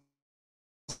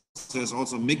there's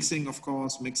also mixing, of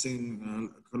course,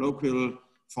 mixing colloquial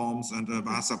forms and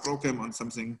Bahasa program on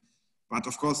something. But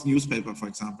of course, newspaper, for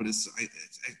example, is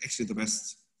actually the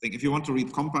best thing. If you want to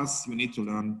read Kompass, you need to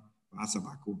learn Bahasa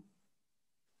Baku.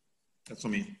 That's for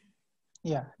me.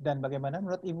 Ya, dan bagaimana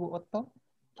menurut Ibu Otto?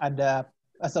 Ada,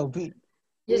 also wie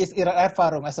ist Ihre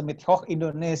Erfahrung also mit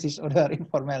Hochindonesien oder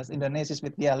informelles Indonesisch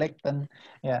mit Dialekten?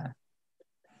 Ja.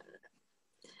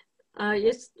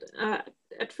 Yes,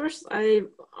 at first I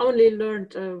only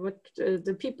learned what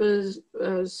the people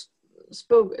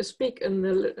speak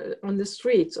on the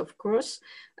streets, of course,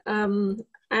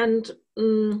 and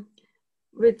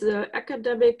with the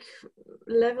academic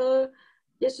level,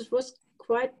 yes, it was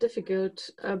quite difficult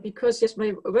because yes,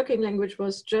 my working language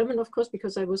was German, of course,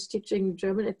 because I was teaching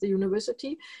German at the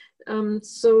university.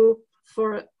 So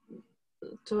for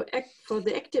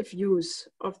the active use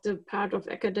of the part of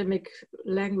academic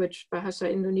language,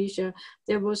 Bahasa Indonesia,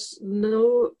 there was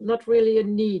not really a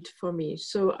need for me.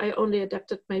 So I only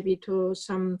adapted maybe to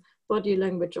some body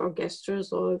language or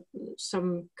gestures or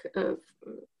some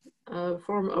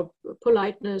form of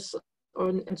politeness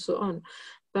and so on.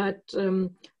 But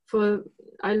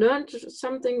I learned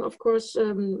something, of course,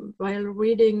 while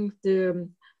reading the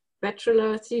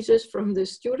bachelor thesis from the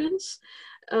students.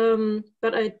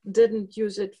 But I didn't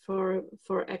use it for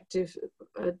active.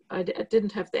 I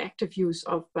didn't have the active use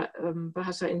of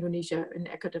Bahasa Indonesia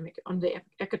on the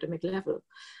academic level,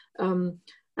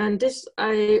 and this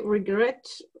I regret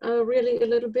really a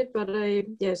little bit. But I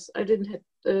didn't have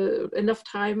enough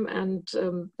time, and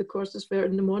the courses were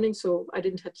in the morning, so I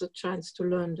didn't have the chance to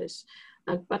learn this.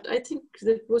 But I think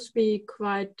that would be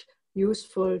quite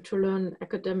useful to learn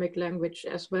academic language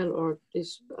as well, or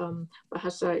this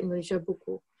Bahasa Indonesia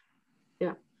buku.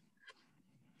 Yeah.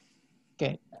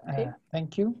 Okay.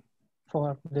 Thank you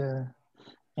for the.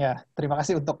 Ya, terima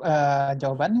kasih untuk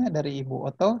jawabannya dari Ibu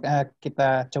Otto.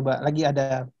 Kita coba lagi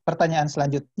ada pertanyaan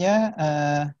selanjutnya.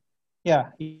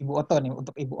 Ya, Ibu Otto nih,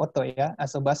 untuk Ibu Otto ya.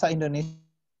 So, bahasa Indonesia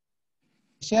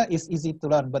is easy to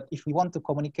learn, but if we want to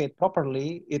communicate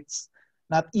properly, it's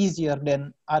not easier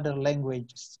than other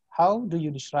languages. How do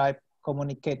you describe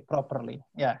communicate properly?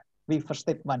 Yeah, we first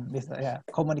statement this. Yeah,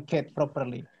 communicate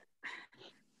properly.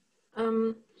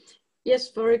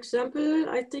 Yes, for example,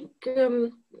 I think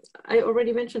I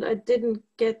already mentioned I didn't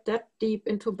get that deep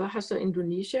into Bahasa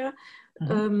Indonesia.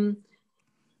 Mm-hmm.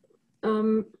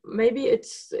 Maybe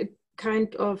it's a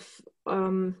kind of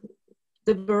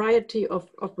the variety of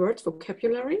words,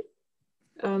 vocabulary.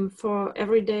 For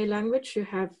everyday language, you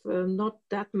have not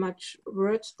that much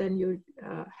words than you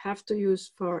have to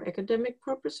use for academic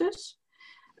purposes.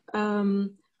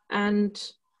 And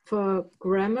for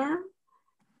grammar,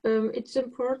 it's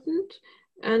important.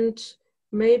 And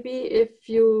maybe if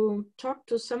you talk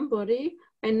to somebody,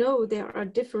 I know there are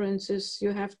differences.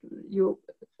 You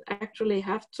actually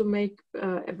have to make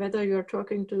whether you're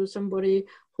talking to somebody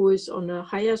who is on a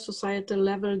higher societal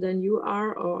level than you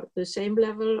are, or the same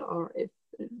level, or if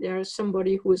there is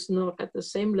somebody who is not at the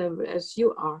same level as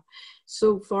you are.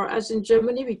 So for us in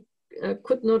Germany, we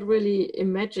could not really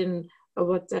imagine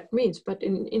what that means, but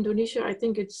in Indonesia, I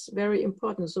think it's very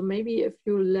important. So maybe if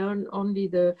you learn only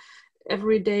the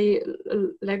everyday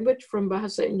language from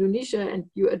Bahasa Indonesia and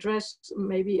you address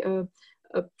maybe a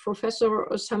professor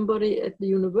or somebody at the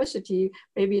university,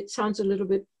 maybe it sounds a little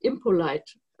bit impolite.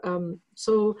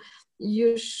 So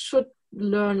you should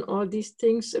learn all these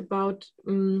things about,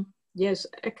 yes,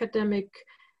 academic,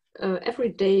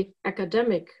 everyday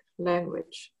academic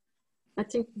language. I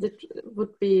think that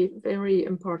would be very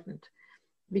important.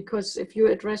 Because if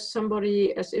you address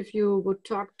somebody as if you would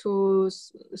talk to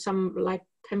some like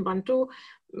Pembantu,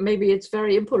 maybe it's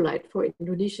very impolite for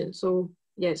Indonesian. So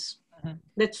yes,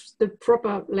 that's the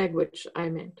proper language I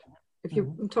meant. If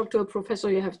you talk to a professor,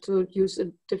 you have to use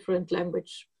a different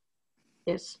language.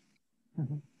 Yes.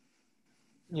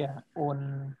 Ya,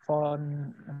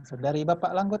 dari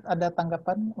Bapak Langguth ada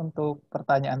tanggapan untuk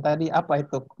pertanyaan tadi, apa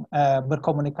itu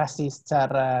berkomunikasi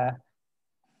secara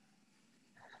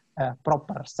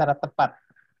proper, secara tepat.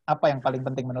 Apa yang paling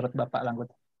penting menurut Bapak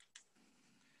Langguth?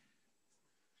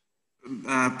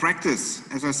 Practice,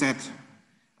 as I said.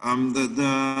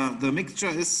 The mixture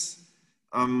is,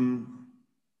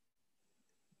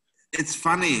 it's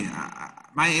funny.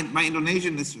 My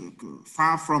Indonesian is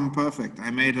far from perfect. I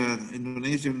made an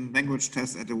Indonesian language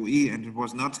test at the UI and it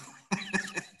was not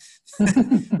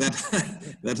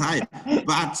that high.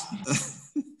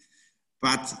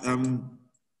 But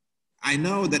I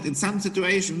know that in some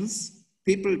situations,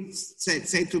 people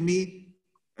say to me,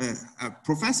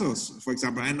 professors, for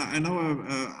example, I know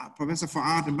a professor for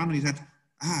art in Bandung, he said,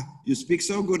 you speak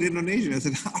so good Indonesian. I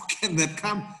said, how can that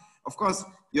come? Of course,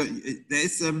 there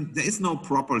is no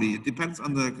properly. It depends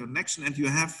on the connection and you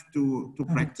have to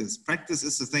practice. Practice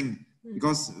is the thing.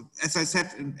 Because as I said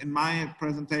in my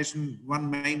presentation, one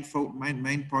main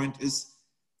point is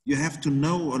you have to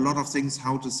know a lot of things,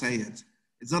 how to say it.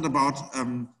 It's not about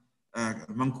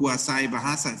mengkuasai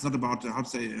bahasa. It's not about how to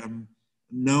say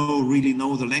really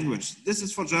know the language. This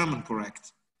is for German,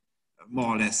 correct,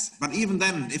 more or less. But even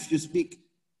then, if you speak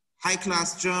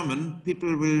high-class German,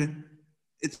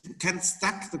 it can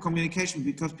stuck the communication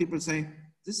because people say,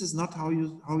 this is not how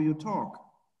you talk.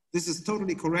 This is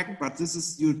totally correct, but this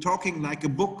is, you're talking like a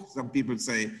book, some people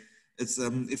say. It's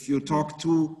if you talk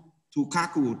too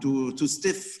kaku, too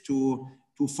stiff, too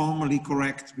formally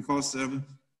correct, because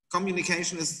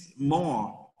communication is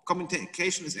more.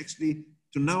 Communication is actually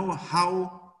to know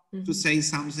how to say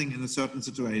something in a certain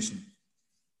situation.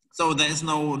 So there is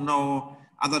no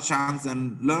other chance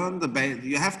than learn the base.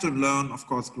 You have to learn, of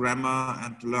course, grammar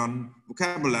and to learn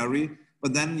vocabulary,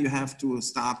 but then you have to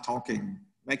start talking,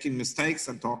 making mistakes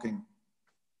and talking.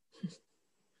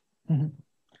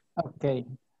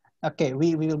 Okay,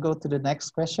 we will go to the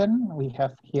next question. We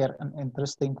have here an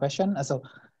interesting question. So,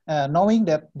 knowing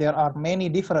that there are many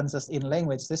differences in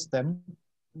language system,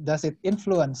 does it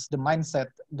influence the mindset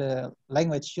the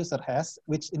language user has,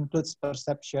 which includes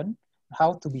perception,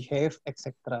 how to behave,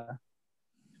 etc.?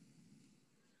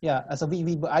 Ja, also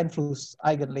wie beeinflusst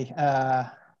eigentlich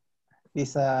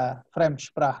diese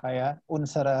Fremdsprache ja,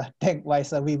 unsere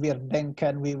Denkweise, wie wir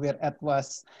denken, wie wir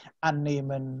etwas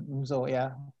annehmen und so,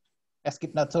 ja. Es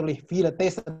gibt natürlich viele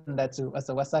Thesen dazu.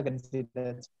 Also was sagen Sie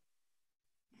dazu?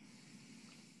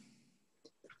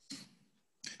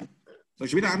 Soll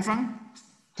ich wieder anfangen?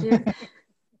 Ja.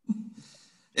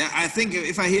 Yeah, I think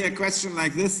if I hear a question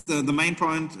like this, the main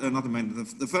point, not the main,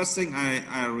 the first thing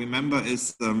I remember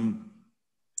is the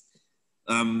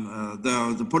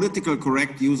political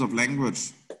correct use of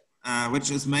language,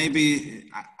 which is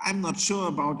maybe, I'm not sure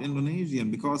about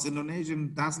Indonesian, because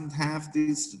Indonesian doesn't have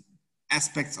these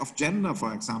aspects of gender,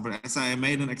 for example, as I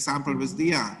made an example with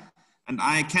Dia. And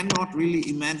I cannot really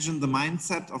imagine the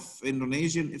mindset of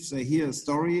Indonesian if they hear a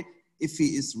story, if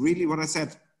he is really, what I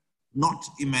said, not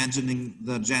imagining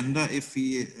the gender, if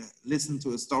he listen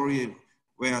to a story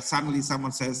where suddenly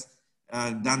someone says,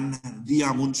 dan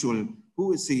dia muncul,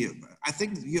 who is he? I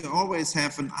think you always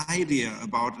have an idea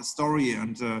about a story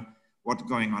and what's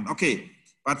going on. Okay,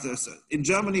 but in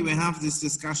Germany we have this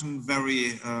discussion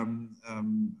very,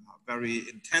 very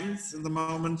intense in the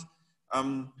moment.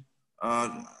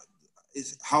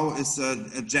 How is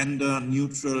a gender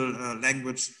neutral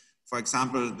language? For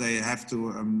example, they have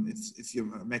to, if you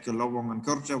make a lowongan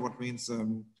kerja, what means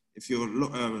if your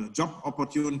job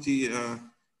opportunity,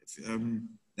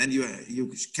 then you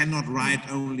cannot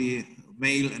write only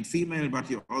male and female, but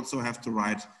you also have to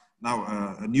write now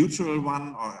a neutral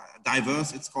one, or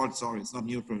diverse it's called, sorry, it's not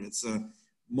neutral, it's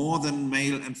more than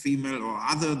male and female or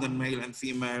other than male and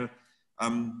female.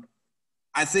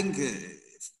 I think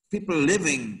people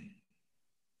living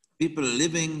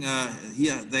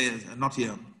here, they are not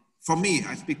here. For me,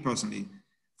 I speak personally.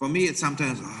 For me, it's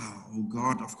sometimes, oh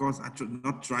God, of course, I should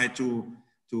not try to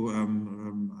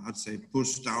I'd say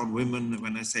push down women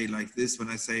when I say like this, when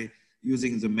I say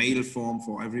using the male form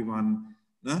for everyone.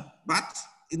 No? But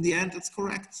in the end, it's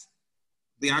correct.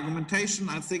 The argumentation,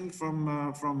 I think,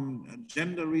 from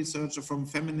gender research or from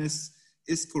feminists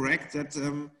is correct that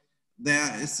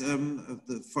there is,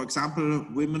 for example,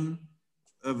 women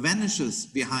vanishes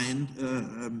behind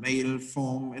a male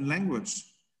form in language.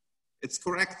 It's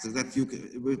correct that you,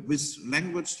 with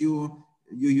language, you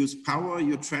use power,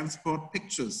 you transport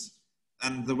pictures.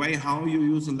 And the way how you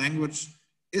use a language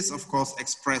is, of course,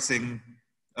 expressing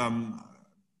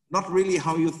not really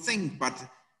how you think, but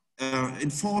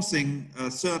enforcing a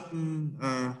certain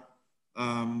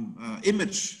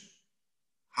image,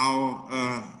 how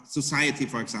society,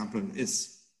 for example,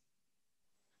 is.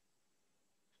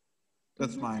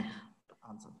 That's my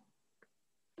answer.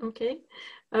 Okay.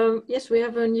 Yes, we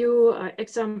have a new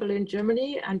example in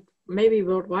Germany and maybe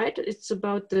worldwide. It's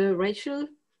about the racial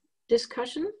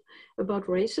discussion about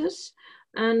races.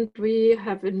 And we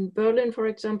have in Berlin, for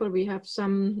example, we have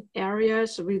some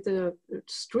areas with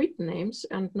street names.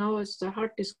 And now it's a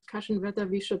hard discussion whether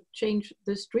we should change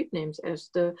the street names, as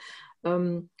the,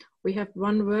 we have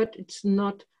one word, it's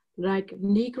not like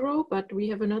Negro, but we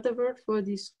have another word for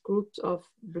these groups of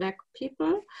Black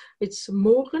people. It's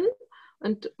Mohren.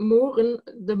 And Mohren,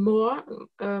 the Moor,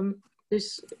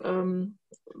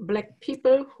 Black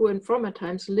people who in former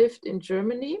times lived in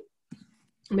Germany,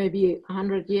 maybe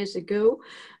 100 years ago,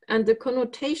 and the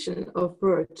connotation of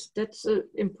words, that's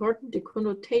important, the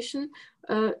connotation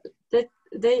that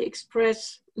they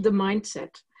express the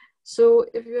mindset. So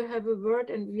if you have a word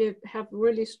and we have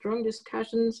really strong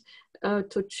discussions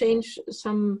to change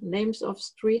some names of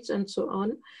streets and so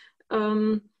on,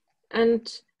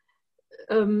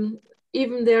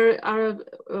 even there are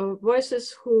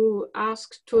voices who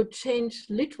ask to change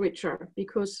literature,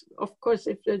 because of course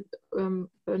if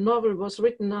a novel was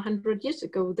written 100 years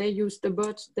ago, they used the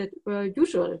words that were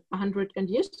usual 100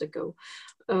 years ago.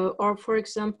 Or for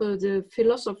example, the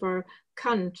philosopher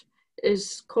Kant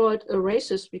is called a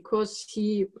racist because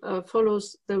he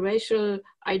follows the racial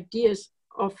ideas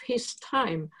of his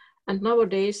time. And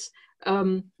nowadays,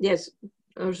 yes,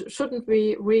 shouldn't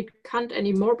we read Kant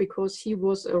anymore because he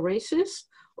was a racist,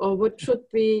 or what should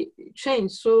we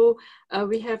change? So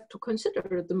we have to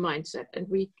consider the mindset, and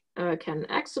we can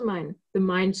examine the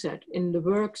mindset in the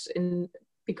works,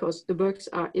 because the works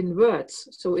are in words,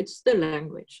 so it's the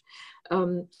language.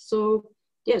 So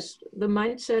yes, the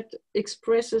mindset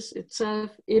expresses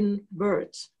itself in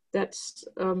words. That's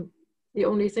the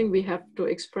only thing we have to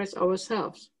express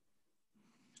ourselves.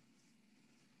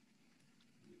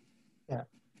 Ya,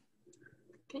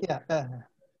 ya,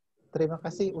 terima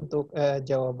kasih untuk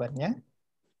jawabannya.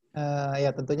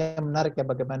 Ya, tentunya menarik ya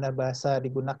bagaimana bahasa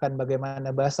digunakan,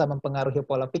 bagaimana bahasa mempengaruhi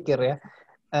pola pikir ya.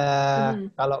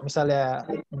 Kalau misalnya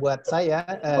buat saya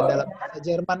dalam bahasa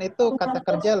Jerman itu kata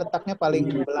kerja letaknya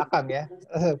paling belakang ya,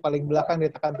 paling belakang,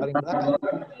 ditekan paling belakang,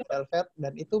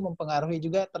 dan itu mempengaruhi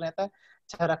juga ternyata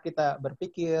cara kita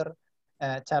berpikir,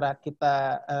 cara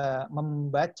kita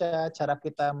membaca,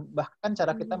 bahkan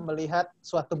cara kita melihat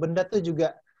suatu benda itu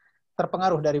juga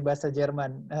terpengaruh dari bahasa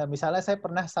Jerman. Misalnya saya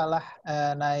pernah salah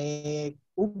naik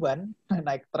U-Bahn,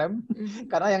 naik tram,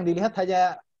 karena yang dilihat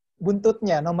hanya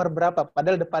buntutnya nomor berapa,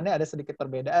 padahal depannya ada sedikit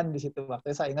perbedaan di situ.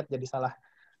 Waktu saya ingat jadi salah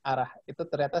arah. Itu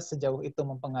ternyata sejauh itu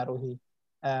mempengaruhi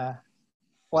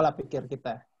pola pikir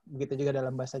kita. Begitu juga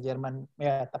dalam bahasa Jerman.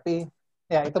 Ya, tapi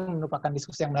ya itu merupakan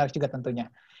diskusi yang menarik juga tentunya.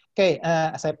 Oke,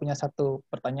 saya punya satu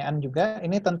pertanyaan juga.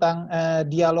 Ini tentang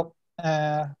dialog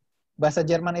bahasa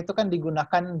Jerman itu kan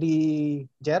digunakan di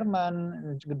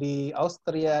Jerman, di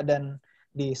Austria, dan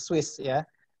di Swiss ya.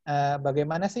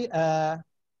 Bagaimana sih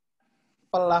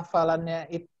pelafalannya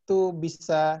itu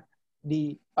bisa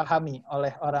dipahami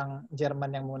oleh orang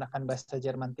Jerman yang menggunakan bahasa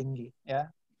Jerman tinggi ya?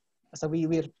 Also we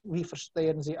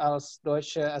verstehen sie als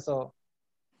Deutsche, also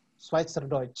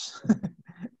Schweizerdeutsch.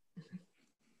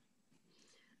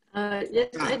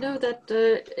 Yes, I know that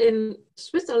in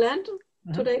Switzerland,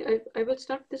 today I will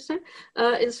start this time.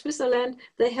 In Switzerland,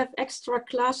 they have extra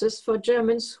classes for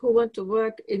Germans who want to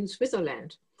work in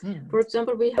Switzerland. For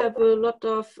example, we have a lot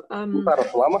of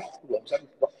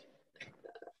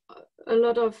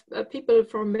people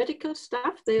from medical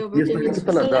staff. They are working in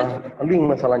Switzerland.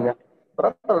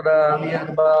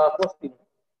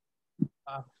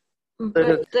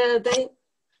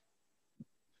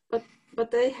 But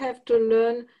they have to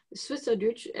learn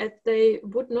Schweizerdeutsch, and they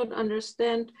would not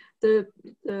understand the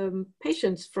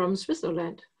patients from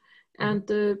Switzerland. And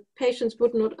the patients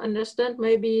would not understand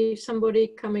maybe somebody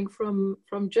coming from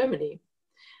Germany.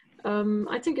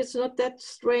 I think it's not that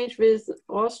strange with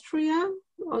Austria.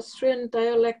 Austrian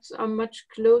dialects are much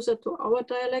closer to our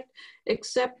dialect,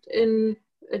 except in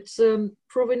its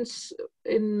province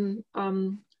in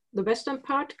the western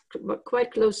part,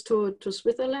 quite close to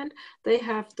Switzerland. They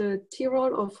have the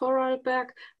Tyrol or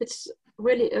Vorarlberg. It's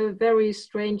really a very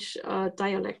strange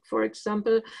dialect. For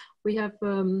example, we have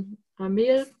a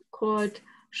meal called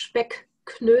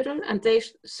Speckknödel, and they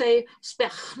say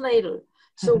Speckknödel.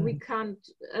 So we can't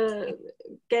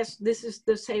guess this is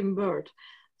the same word.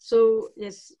 So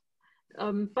yes,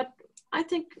 but I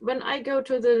think when I go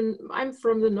to I'm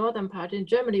from the northern part in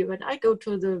Germany, when I go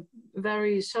to the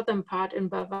very southern part in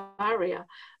Bavaria,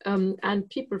 and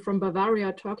people from Bavaria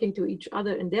are talking to each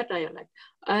other in their dialect,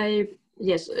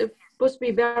 yes, it would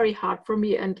be very hard for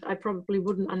me, and I probably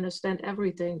wouldn't understand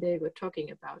everything they were talking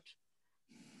about.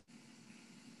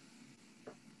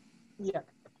 Yeah.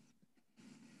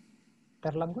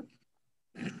 Langguth?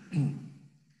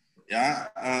 Yeah,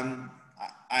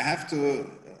 I have to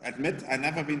admit I've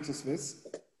never been to Swiss,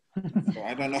 so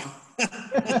I don't know.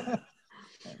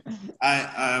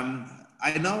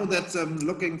 I know that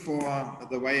looking for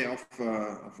the way of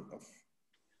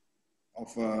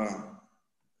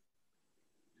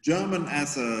German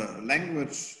as a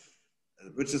language,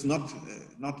 which is not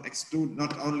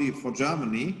only for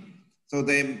Germany. So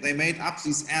they made up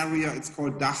this area. It's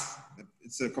called Dach.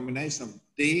 It's a combination of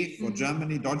D for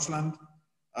Germany, Deutschland,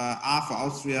 A for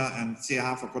Austria, and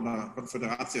CH for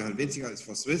Confederatio Helvetica is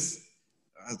for Swiss.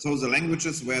 So the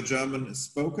languages where German is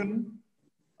spoken.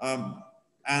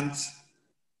 And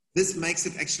this makes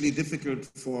it actually difficult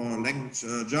for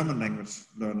German language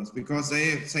learners, because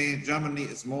they say Germany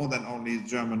is more than only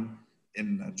German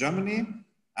in Germany.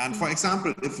 And for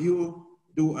example, if you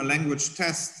do a language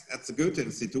test at the Goethe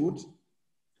Institute,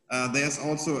 there's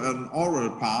also an oral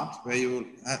part where you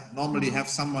normally have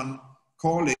someone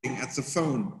calling at the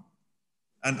phone.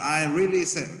 And I really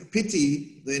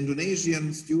pity the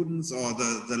Indonesian students or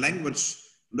the language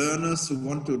learners who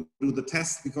want to do the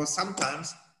test, because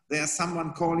sometimes there's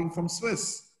someone calling from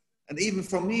Swiss. And even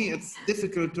for me, it's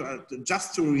difficult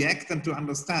just to react and to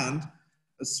understand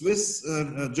a Swiss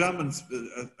German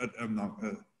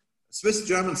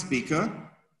speaker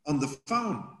on the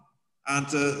phone. And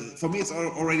for me, it's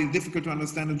already difficult to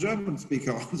understand a German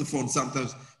speaker on the phone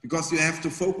sometimes, because you have to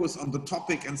focus on the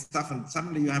topic and stuff, and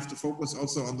suddenly you have to focus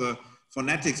also on the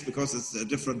phonetics because it's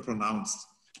different pronounced.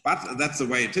 But that's the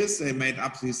way it is. They made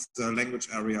up this language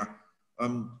area.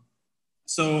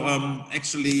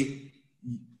 Actually,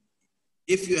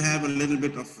 if you have a little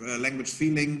bit of language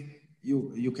feeling,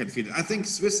 you can feel it. I think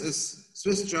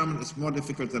Swiss German is more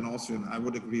difficult than Austrian. I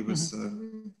would agree with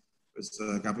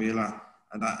Gabriele.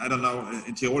 And I don't know,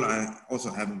 in Tirol, I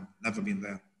also never been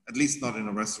there, at least not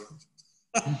in a restaurant.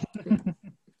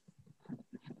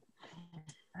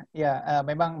 Ya,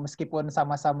 memang meskipun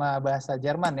sama-sama bahasa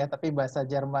Jerman ya, tapi bahasa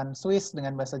Jerman Swiss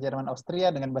dengan bahasa Jerman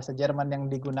Austria dengan bahasa Jerman yang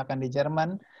digunakan di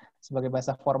Jerman sebagai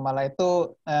bahasa formal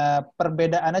itu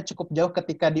perbedaannya cukup jauh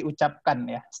ketika diucapkan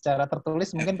ya. Secara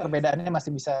tertulis mungkin perbedaannya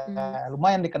masih bisa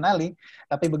lumayan dikenali,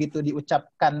 tapi begitu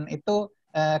diucapkan itu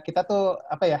kita tuh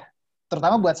apa ya,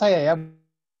 terutama buat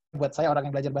saya orang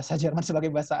yang belajar bahasa Jerman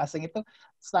sebagai bahasa asing itu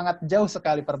sangat jauh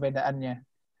sekali perbedaannya.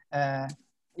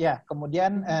 Ya,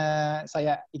 kemudian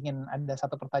saya ingin ada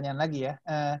satu pertanyaan lagi ya.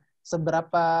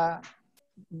 seberapa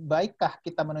baikkah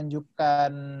kita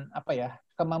menunjukkan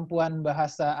kemampuan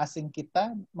bahasa asing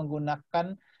kita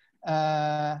menggunakan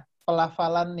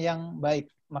pelafalan yang baik.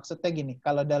 Maksudnya gini,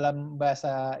 kalau dalam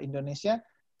bahasa Indonesia,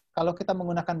 kalau kita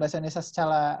menggunakan bahasa Indonesia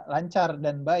secara lancar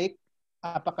dan baik,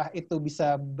 apakah itu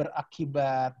bisa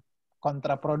berakibat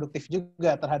kontraproduktif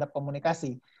juga terhadap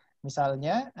komunikasi?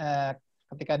 Misalnya,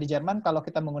 ketika di Jerman, kalau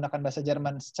kita menggunakan bahasa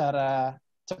Jerman secara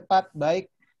cepat, baik,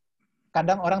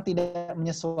 kadang orang tidak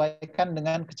menyesuaikan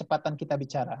dengan kecepatan kita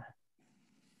bicara.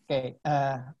 Oke,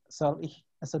 soll ich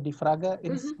also die Frage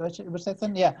ins Deutsche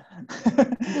übersetzen? Ja.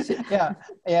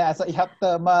 Ja, also ich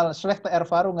habe mal schlechte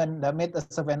Erfahrungen damit,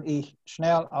 also wenn ich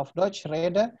schnell auf Deutsch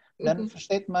rede, dann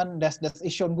versteht man, dass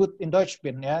ich schon gut in Deutsch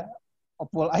bin, ja,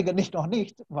 obwohl eigentlich noch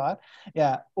nicht war.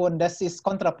 Ja, und das ist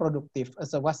kontraproduktiv.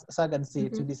 Also was sagen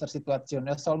Sie zu dieser Situation?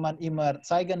 Soll man immer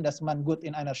zeigen, dass man gut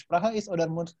in einer Sprache ist, oder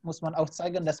muss man auch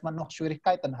zeigen, dass man noch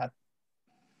Schwierigkeiten hat?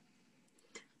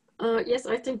 Yes,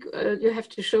 I think you have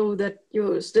to show that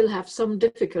you still have some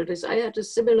difficulties. I had a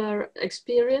similar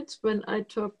experience when I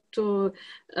talked to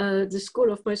the school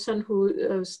of my son who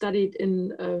studied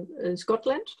in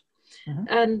Scotland.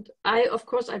 And of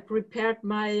course, I prepared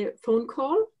my phone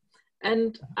call,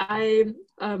 and I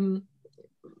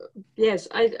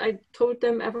told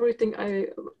them everything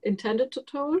I intended to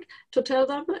tell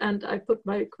them, and I put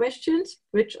my questions,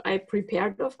 which I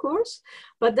prepared, of course,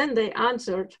 but then they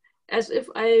answered as if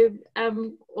I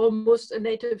am almost a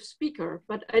native speaker,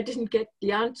 but I didn't get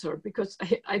the answer because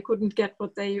I couldn't get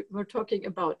what they were talking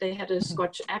about. They had a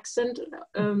Scotch accent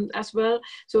as well,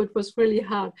 so it was really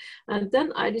hard. And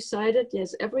then I decided,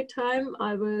 yes, every time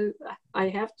I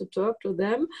have to talk to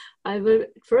them, I will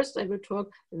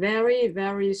talk very,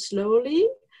 very slowly,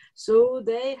 so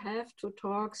they have to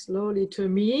talk slowly to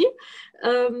me.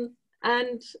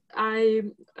 And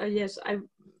I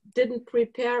didn't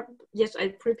prepare. Yes, I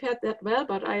prepared that well,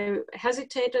 but I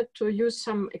hesitated to use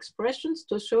some expressions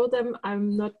to show them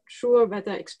I'm not sure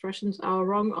whether expressions are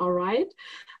wrong or right.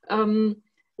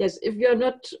 Yes, if you're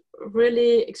not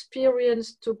really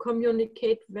experienced to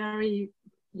communicate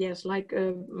like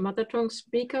a mother tongue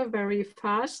speaker very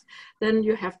fast, then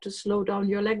you have to slow down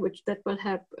your language. That will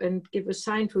help and give a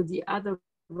sign to the other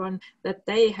one that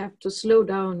they have to slow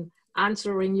down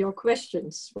answering your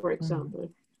questions, for example.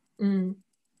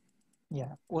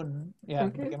 Ya,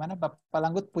 bagaimana Bapak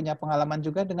Langguth punya pengalaman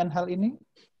juga dengan hal ini?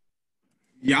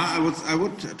 Yeah, I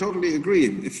would totally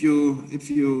agree. If you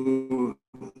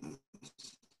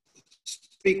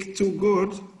speak too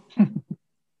good,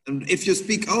 and if you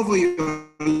speak over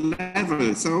your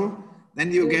level, so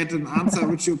then you get an answer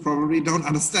which you probably don't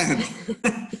understand.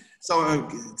 So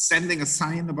sending a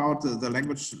sign about the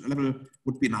language level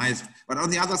would be nice. But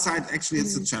on the other side, actually,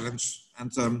 it's a challenge,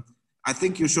 and I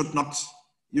think you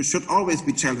should always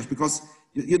be challenged, because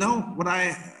you know what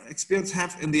I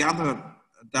have in the other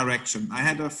direction. I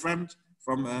had a friend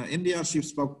from India. She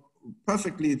spoke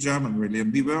perfectly German, really, and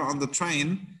we were on the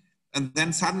train, and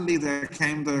then suddenly there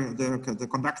came the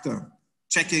conductor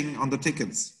checking on the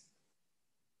tickets,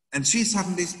 and she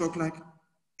suddenly spoke like,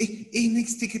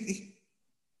 "Next ticket."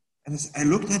 And I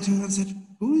looked at her and said,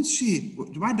 "Who is she?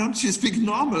 Why don't she speak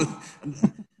normal?"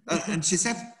 And she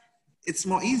said, "It's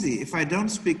more easy. If I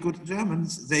don't speak good German,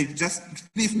 they just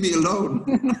leave me alone."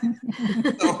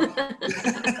 So,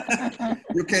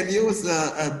 you can use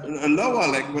a lower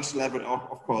language level,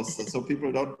 of course, so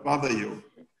people don't bother you.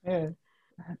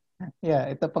 Ya,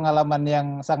 itu pengalaman yang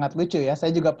sangat lucu ya. Saya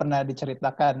juga pernah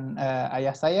diceritakan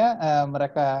ayah saya,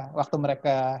 waktu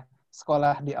mereka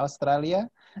sekolah di Australia,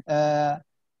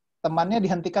 temannya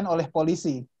dihentikan oleh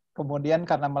polisi. Kemudian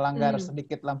karena melanggar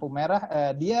sedikit lampu merah,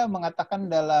 dia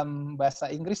mengatakan dalam bahasa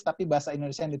Inggris tapi bahasa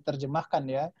Indonesia yang diterjemahkan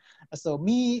ya. So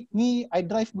me, I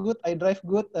drive good,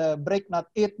 brake not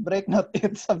it,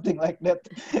 something like that.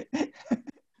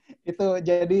 Itu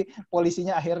jadi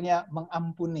polisinya akhirnya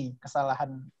mengampuni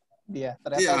kesalahan dia.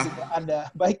 Ternyata juga ada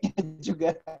baiknya juga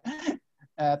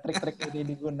trik-trik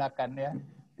ini digunakan ya.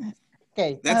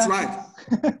 Oke. That's right.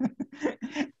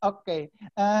 Oke,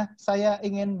 saya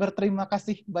ingin berterima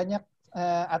kasih banyak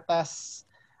atas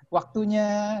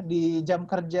waktunya di jam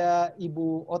kerja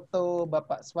Ibu Otto,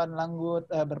 Bapak Svann Langguth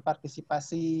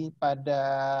berpartisipasi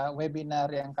pada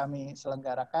webinar yang kami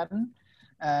selenggarakan.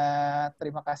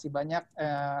 Terima kasih banyak.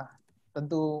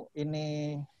 Tentu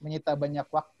ini menyita banyak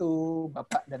waktu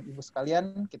Bapak dan Ibu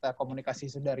sekalian. Kita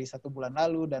komunikasi sudah dari 1 bulan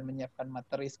lalu dan menyiapkan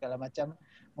materi segala macam.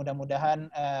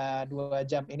 Mudah-mudahan 2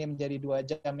 jam ini menjadi 2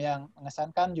 jam yang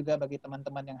mengesankan juga bagi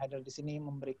teman-teman yang hadir di sini,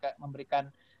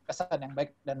 memberikan kesan yang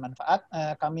baik dan manfaat.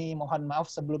 Kami mohon maaf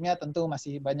sebelumnya, tentu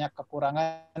masih banyak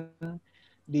kekurangan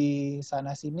di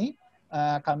sana-sini.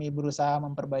 kami berusaha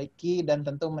memperbaiki dan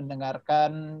tentu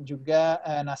mendengarkan juga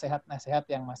nasihat-nasihat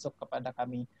yang masuk kepada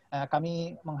kami.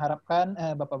 Kami mengharapkan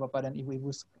Bapak-Bapak dan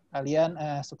Ibu-Ibu sekalian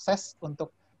sukses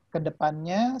untuk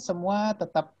kedepannya, semua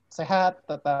tetap sehat,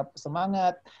 tetap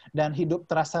semangat, dan hidup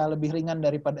terasa lebih ringan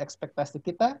daripada ekspektasi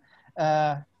kita.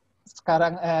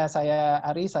 Sekarang saya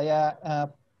Ari, saya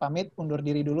pamit undur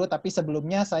diri dulu, tapi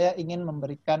sebelumnya saya ingin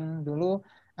memberikan dulu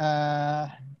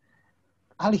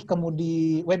alih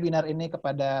kemudi webinar ini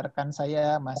kepada rekan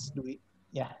saya, Mas Dwi.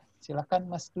 Ya, silakan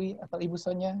Mas Dwi atau Ibu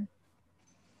Sonya.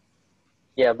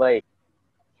 Ya, baik.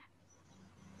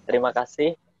 Terima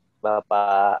kasih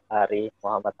Bapak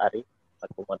Muhammad Ari,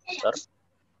 selaku moderator.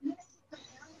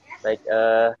 Baik,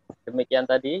 demikian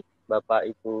tadi Bapak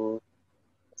Ibu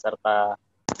peserta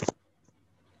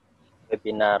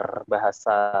webinar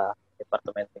Bahasa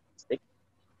Departemen Linguistik.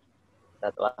 Kita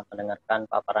telah mendengarkan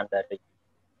paparan dari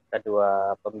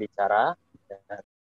kedua pembicara dan